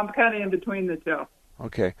kind of in between the two.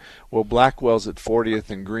 Okay. Well, Blackwell's at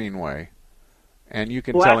 40th and Greenway. And you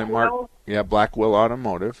can tell him, Blackwell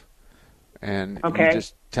Automotive. And you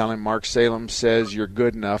just tell him Mark Salem says you're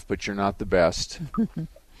good enough, but you're not the best.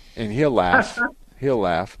 And he'll laugh. He'll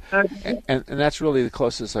laugh. And that's really the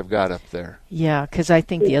closest I've got up there. Yeah, because I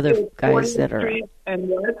think the other guys that are... And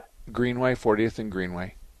what? Greenway, 40th and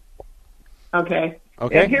Greenway. Okay.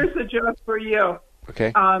 And here's a joke for you.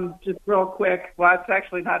 Okay. Just real quick. Well, it's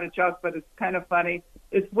actually not a joke, but it's kind of funny.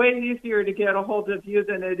 It's way easier to get a hold of you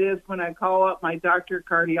than it is when I call up my doctor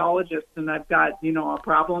cardiologist and I've got, a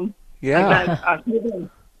problem. Yeah. I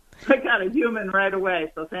got a human right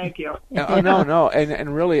away, so thank you. No.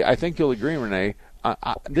 And really, I think you'll agree, Renee,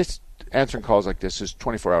 this answering calls like this is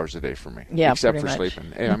 24 hours a day for me. Yeah, except for much.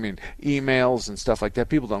 sleeping. I mean, emails and stuff like that.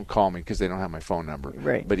 People don't call me because they don't have my phone number.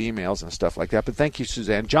 Right. But emails and stuff like that. But thank you,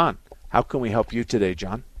 Suzanne. John, how can we help you today,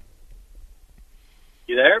 John?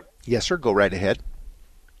 You there? Yes, sir. Go right ahead.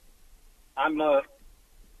 I'm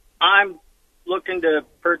looking to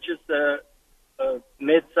purchase a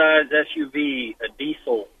mid-size SUV, a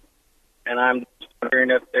diesel, and I'm wondering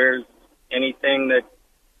if there's anything that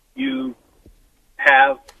you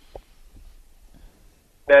have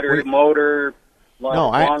better motor,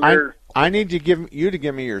 longer. I need to give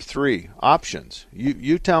me your three options.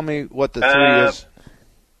 You tell me what the three is.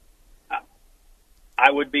 I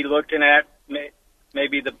would be looking at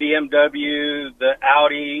maybe the BMW, the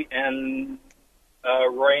Audi, and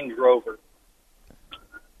Range Rover.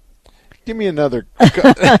 Give me another.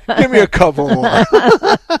 Give me a couple more.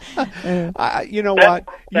 You know what?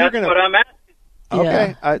 That's what I'm asking.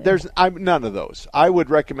 Okay, there's none of those. I would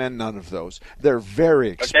recommend none of those. They're very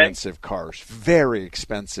expensive cars, very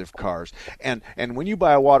expensive cars. And when you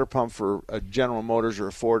buy a water pump for a General Motors or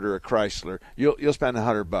a Ford or a Chrysler, you'll spend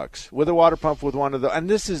 $100 with a water pump with one of those. And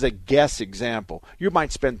this is a guess example. You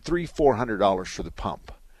might spend $300-400 for the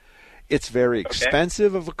pump. It's very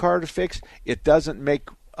expensive of a car to fix. It doesn't make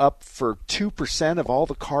up for 2% of all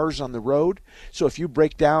the cars on the road. So if you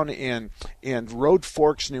break down in Road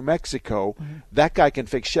Forks, New Mexico, that guy can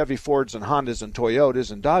fix Chevy Fords and Hondas and Toyotas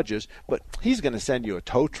and Dodges, but he's going to send you a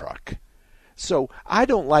tow truck. So I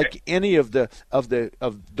don't like any of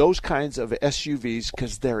those kinds of SUVs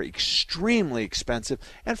because they're extremely expensive.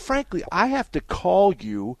 And frankly, I have to call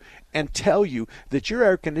you and tell you that your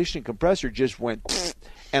air conditioning compressor just went,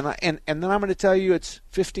 and then I'm going to tell you it's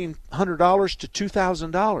 $1,500 to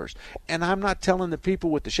 $2,000, and I'm not telling the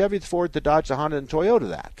people with the Chevy, the Ford, the Dodge, the Honda, and Toyota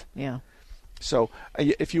that. Yeah. So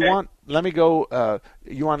if you want, let me go.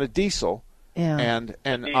 You want a diesel. Yeah.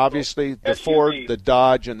 And obviously the Ford, the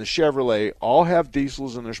Dodge, and the Chevrolet all have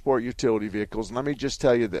diesels in their sport utility vehicles. And let me just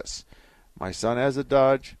tell you this. My son has a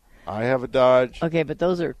Dodge. I have a Dodge. Okay, but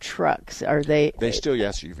those are trucks. Are they? They still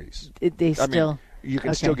SUVs. I mean, you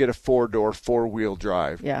can still get a 4-door, 4-wheel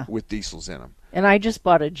drive Yeah. with diesels in them. And I just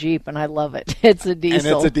bought a Jeep, and I love it. It's a diesel.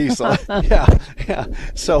 And it's a diesel. Yeah.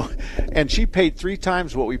 So, and she paid 3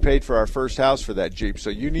 times what we paid for our first house for that Jeep. So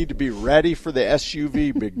you need to be ready for the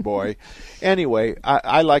SUV, big boy. Anyway,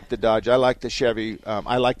 I like the Dodge. I like the Chevy.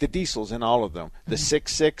 I like the diesels in all of them. The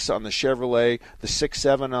 6.6 on the Chevrolet, the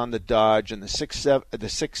 6.7 on the Dodge, and the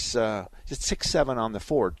 6.7 on the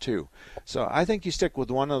Ford too. So I think you stick with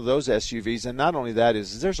one of those SUVs. And not only that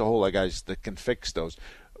there's a whole lot of guys that can fix those.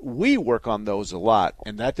 We work on those a lot,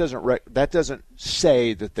 and that doesn't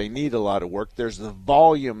say that they need a lot of work. There's the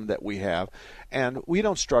volume that we have, and we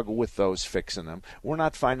don't struggle with those fixing them. We're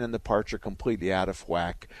not finding the parts are completely out of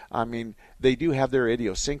whack. I mean, they do have their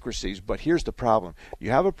idiosyncrasies, but here's the problem. You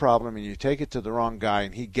have a problem, and you take it to the wrong guy,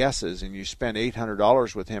 and he guesses, and you spend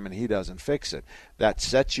 $800 with him, and he doesn't fix it. That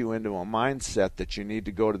sets you into a mindset that you need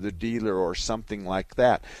to go to the dealer or something like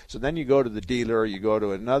that. So then you go to the dealer or you go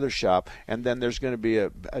to another shop, and then there's going to be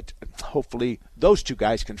hopefully those two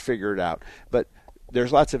guys can figure it out. But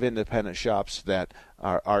there's lots of independent shops that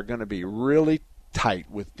are going to be really tight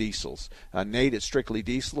with diesels. Nate at Strictly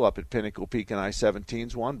Diesel up at Pinnacle Peak and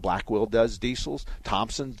I-17's one. Blackwell does diesels.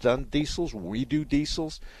 Thompson's done diesels. We do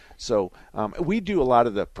diesels. So we do a lot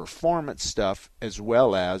of the performance stuff as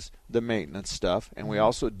well as the maintenance stuff, and we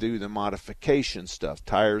also do the modification stuff,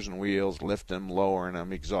 tires and wheels, lifting them, lowering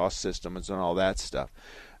them, exhaust systems, and all that stuff.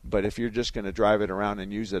 But if you're just going to drive it around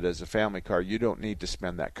and use it as a family car, you don't need to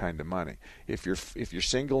spend that kind of money. If you're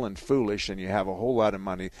single and foolish and you have a whole lot of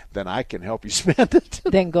money, then I can help you spend it.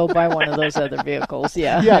 Then go buy one of those other vehicles.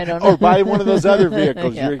 Yeah. Yeah. I don't know. Or buy one of those other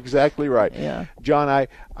vehicles. Yeah. You're exactly right. Yeah. John,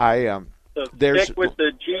 So there's stick with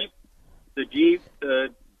the Jeep, the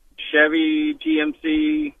Chevy,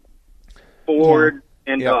 GMC, Ford,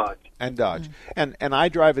 and Dodge. And Dodge. And I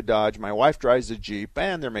drive a Dodge. My wife drives a Jeep,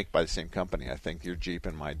 and they're made by the same company, I think, your Jeep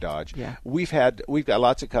and my Dodge. Yeah. We've got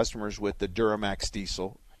lots of customers with the Duramax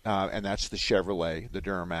diesel, and that's the Chevrolet, the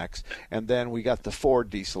Duramax. And then we got the Ford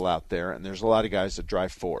diesel out there, and there's a lot of guys that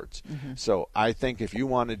drive Fords. Mm-hmm. So I think if you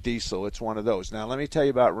want a diesel, it's one of those. Now let me tell you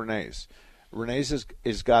about Renee's. Renee's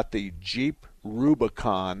has got the Jeep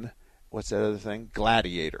Rubicon. What's that other thing?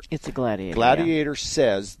 Gladiator. It's a Gladiator. Gladiator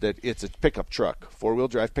says that it's a pickup truck, 4-wheel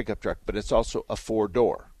drive pickup truck, but it's also a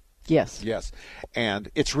 4-door. Yes. Yes.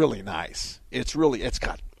 And it's really nice. It's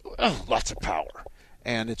got lots of power.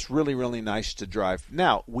 And it's really, really nice to drive.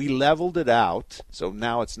 Now, we leveled it out, so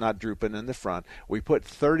now it's not drooping in the front. We put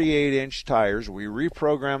 38-inch tires. We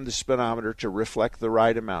reprogrammed the speedometer to reflect the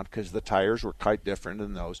right amount because the tires were quite different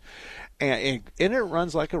than those. And it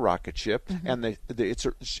runs like a rocket ship, and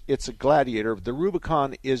it's a Gladiator. The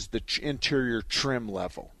Rubicon is the interior trim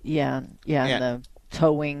level. Yeah, and the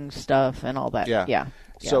towing stuff and all that. Yeah.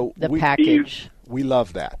 So the package. We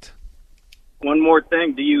love that. One more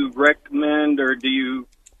thing. Do you recommend or do you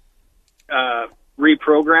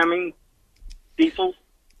reprogramming diesels?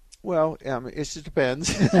 Well, it just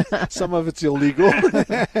depends. Some of it's illegal,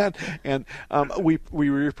 and we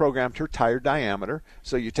reprogrammed her tire diameter.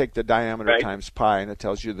 So you take the diameter times pi, and it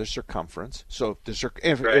tells you the circumference. So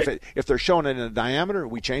if they're showing it in a diameter,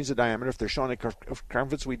 we change the diameter. If they're showing a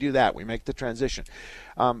circumference, we do that. We make the transition.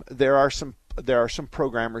 There are some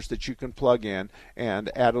programmers that you can plug in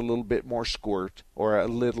and add a little bit more squirt or a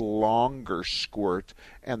little longer squirt,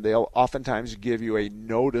 and they'll oftentimes give you a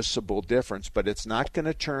noticeable difference, but it's not going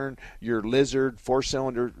to turn your Lizard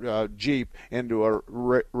 4-cylinder Jeep into a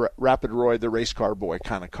Rapid Roy, the race car boy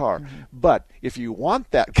kind of car. Mm-hmm. But if you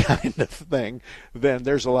want that kind of thing, then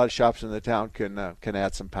there's a lot of shops in the town can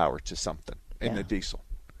add some power to something in the diesel.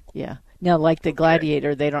 Yeah. Now, like the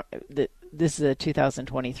Gladiator, they don't. This is a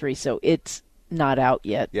 2023, so it's not out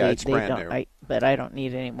yet. Yeah, it's brand new. But I don't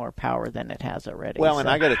need any more power than it has already. Well, and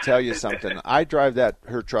I got to tell you something. I drive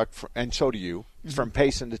her truck, and so do you, from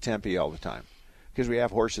Payson to Tempe all the time, because we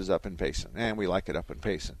have horses up in Payson, and we like it up in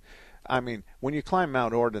Payson. I mean, when you climb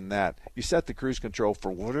Mount Ord you set the cruise control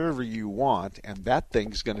for whatever you want, and that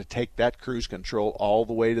thing's going to take that cruise control all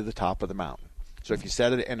the way to the top of the mountain. So if you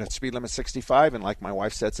set it and the speed limit 65, and like my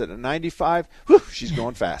wife sets it at 95, whew, she's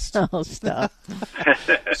going fast. Oh, stop.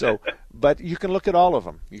 But you can look at all of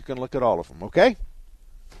them. Okay?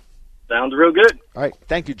 Sounds real good. All right.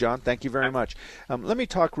 Thank you, John. Thank you very much. Let me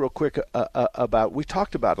talk real quick about, we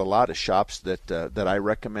talked about a lot of shops that I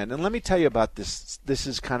recommend. And let me tell you about this. This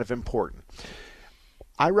is kind of important.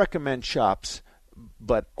 I recommend shops,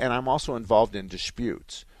 and I'm also involved in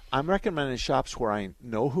disputes. I'm recommending shops where I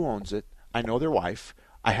know who owns it. I know their wife.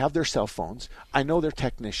 I have their cell phones. I know their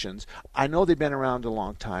technicians. I know they've been around a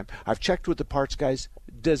long time. I've checked with the parts guys.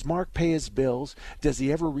 Does Mark pay his bills? Does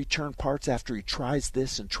he ever return parts after he tries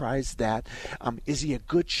this and tries that? Is he a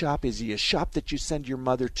good shop? Is he a shop that you send your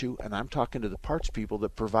mother to? And I'm talking to the parts people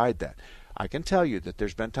that provide that. I can tell you that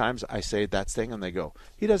there's been times I say that thing and they go,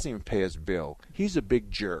 he doesn't even pay his bill. He's a big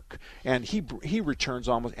jerk. And he returns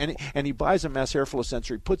almost, and he buys a mass airflow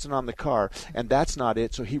sensor, he puts it on the car, and that's not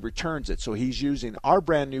it, so he returns it. So he's using our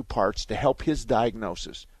brand new parts to help his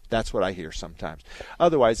diagnosis. That's what I hear sometimes.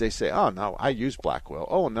 Otherwise, they say, oh, no, I use Blackwell.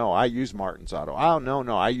 Oh, no, I use Martin's Auto. Oh,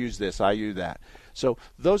 no, I use this, I use that. So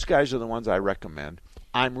those guys are the ones I recommend.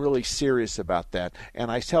 I'm really serious about that.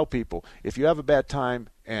 And I tell people, if you have a bad time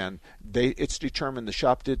and it's determined the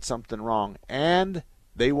shop did something wrong and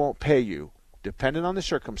they won't pay you, depending on the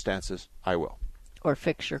circumstances, I will. Or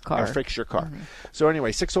fix your car. Mm-hmm. So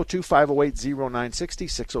anyway, 602-508-0960,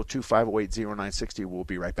 602-508-0960. We'll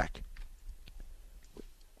be right back.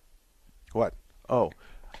 What? Oh,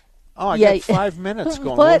 I got 5 minutes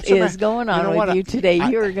going. What is going on with you today?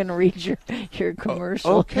 You were going to read your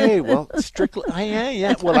commercial. Okay, well, strictly,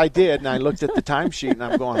 yeah. Well, I did, and I looked at the timesheet, and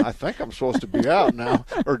I'm going, I think I'm supposed to be out now.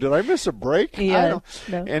 Or did I miss a break? Yeah, I don't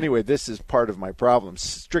know. No. Anyway, this is part of my problem.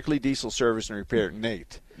 Strictly Diesel Service and Repair,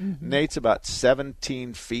 Nate. Mm-hmm. Nate's about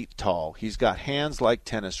 17 feet tall. He's got hands like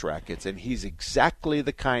tennis rackets, and he's exactly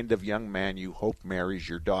the kind of young man you hope marries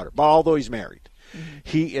your daughter, although he's married. Mm-hmm.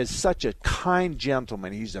 He is such a kind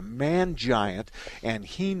gentleman. He's a man giant, and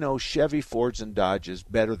he knows Chevy, Fords, and Dodges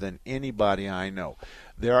better than anybody I know.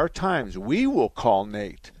 There are times we will call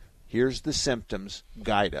Nate. Here's the symptoms.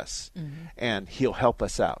 Guide us. Mm-hmm. And he'll help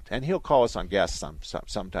us out. And he'll call us on gas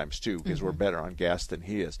sometimes, too, because mm-hmm. we're better on gas than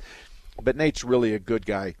he is. But Nate's really a good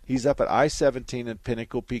guy. He's up at I-17 and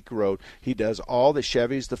Pinnacle Peak Road. He does all the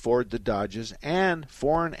Chevys, the Ford, the Dodges, and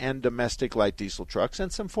foreign and domestic light diesel trucks,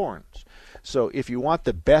 and some foreigners. So if you want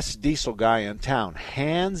the best diesel guy in town,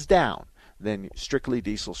 hands down, then Strictly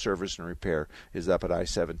Diesel Service and Repair is up at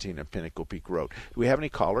I-17 and Pinnacle Peak Road. Do we have any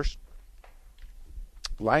callers?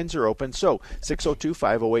 Lines are open. So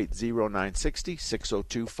 602-508-0960,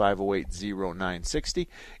 602-508-0960.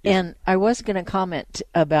 And I was going to comment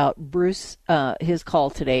about Bruce, his call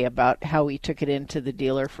today about how he took it into the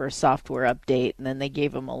dealer for a software update, and then they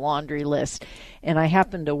gave him a laundry list. And I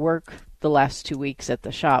happened to work the last 2 weeks at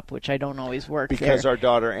the shop, which I don't always work because there. Our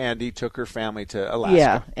daughter Andy took her family to Alaska.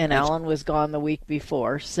 Yeah, and Alan was gone the week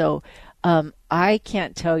before. So I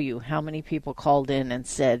can't tell you how many people called in and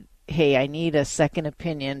said, hey, I need a second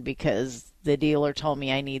opinion because the dealer told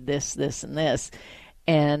me I need this, this, and this.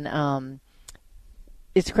 And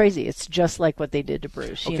it's crazy. It's just like what they did to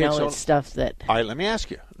Bruce. Okay, so it's stuff that... All right, let me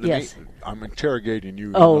ask you. Yes. I'm interrogating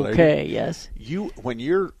you. Okay, yes. You when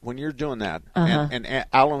you're doing that, uh-huh. and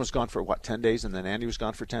Alan was gone for, 10 days, and then Andy was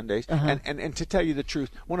gone for 10 days. Uh-huh. And to tell you the truth,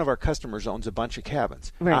 one of our customers owns a bunch of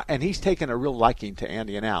cabins. Right. And he's taken a real liking to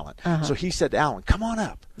Andy and Alan. Uh-huh. So he said to Alan, come on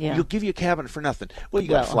up. Yeah. He'll give you a cabin for nothing. Well, you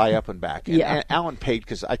got to fly up and back. And, yeah. and Alan paid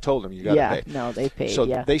because I told him you got to pay. No, they paid,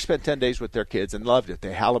 So they spent 10 days with their kids and loved it.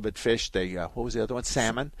 They halibut fish. They, what was the other one?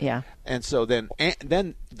 Salmon. Yeah. And so then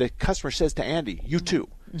the customer says to Andy, you too.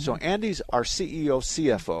 Mm-hmm. So Andy's our CEO,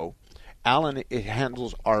 CFO. Alan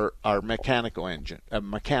handles our mechanical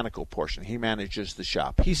mechanical portion. He manages the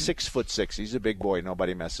shop. He's 6'6". He's a big boy.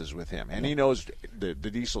 Nobody messes with him, and he knows the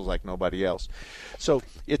diesels like nobody else. So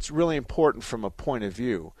it's really important from a point of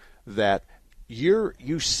view that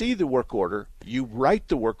you see the work order, you write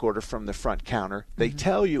the work order from the front counter, they mm-hmm.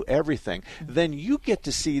 tell you everything, then you get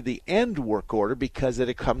to see the end work order because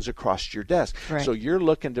it comes across your desk. Right. So you're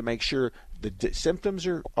looking to make sure the symptoms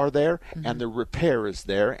are there mm-hmm. and the repair is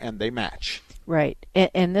there and they match. Right.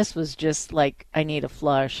 And this was just like, I need a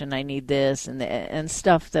flush and I need this and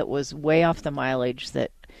stuff that was way off the mileage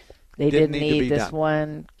that they didn't need this done.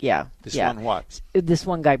 One. Yeah. This one what? This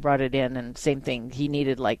one guy brought it in, and same thing. He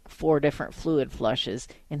needed like 4 different fluid flushes,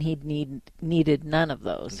 and he needed none of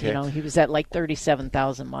those. Okay. You know, he was at like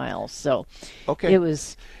 37,000 miles. So okay. it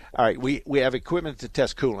was. All right, we have equipment to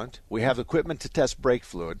test coolant. We have equipment to test brake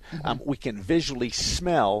fluid. We can visually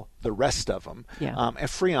smell the rest of them. Yeah. And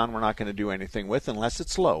Freon we're not going to do anything with unless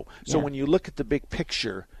it's low. So Yeah. when you look at the big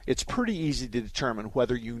picture, it's pretty easy to determine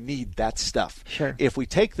whether you need that stuff. Sure. If we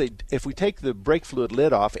take the brake fluid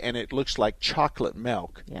lid off and it looks like chocolate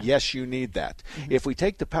milk, yes, you need that. If we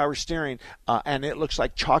take the power steering and it looks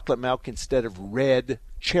like chocolate milk instead of red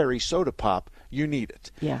cherry soda pop, you need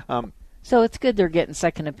it. Yeah. So it's good they're getting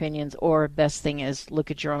second opinions, or best thing is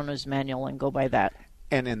look at your owner's manual and go by that.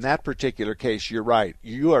 And in that particular case, you're right.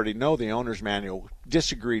 You already know the owner's manual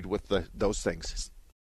disagreed with those things.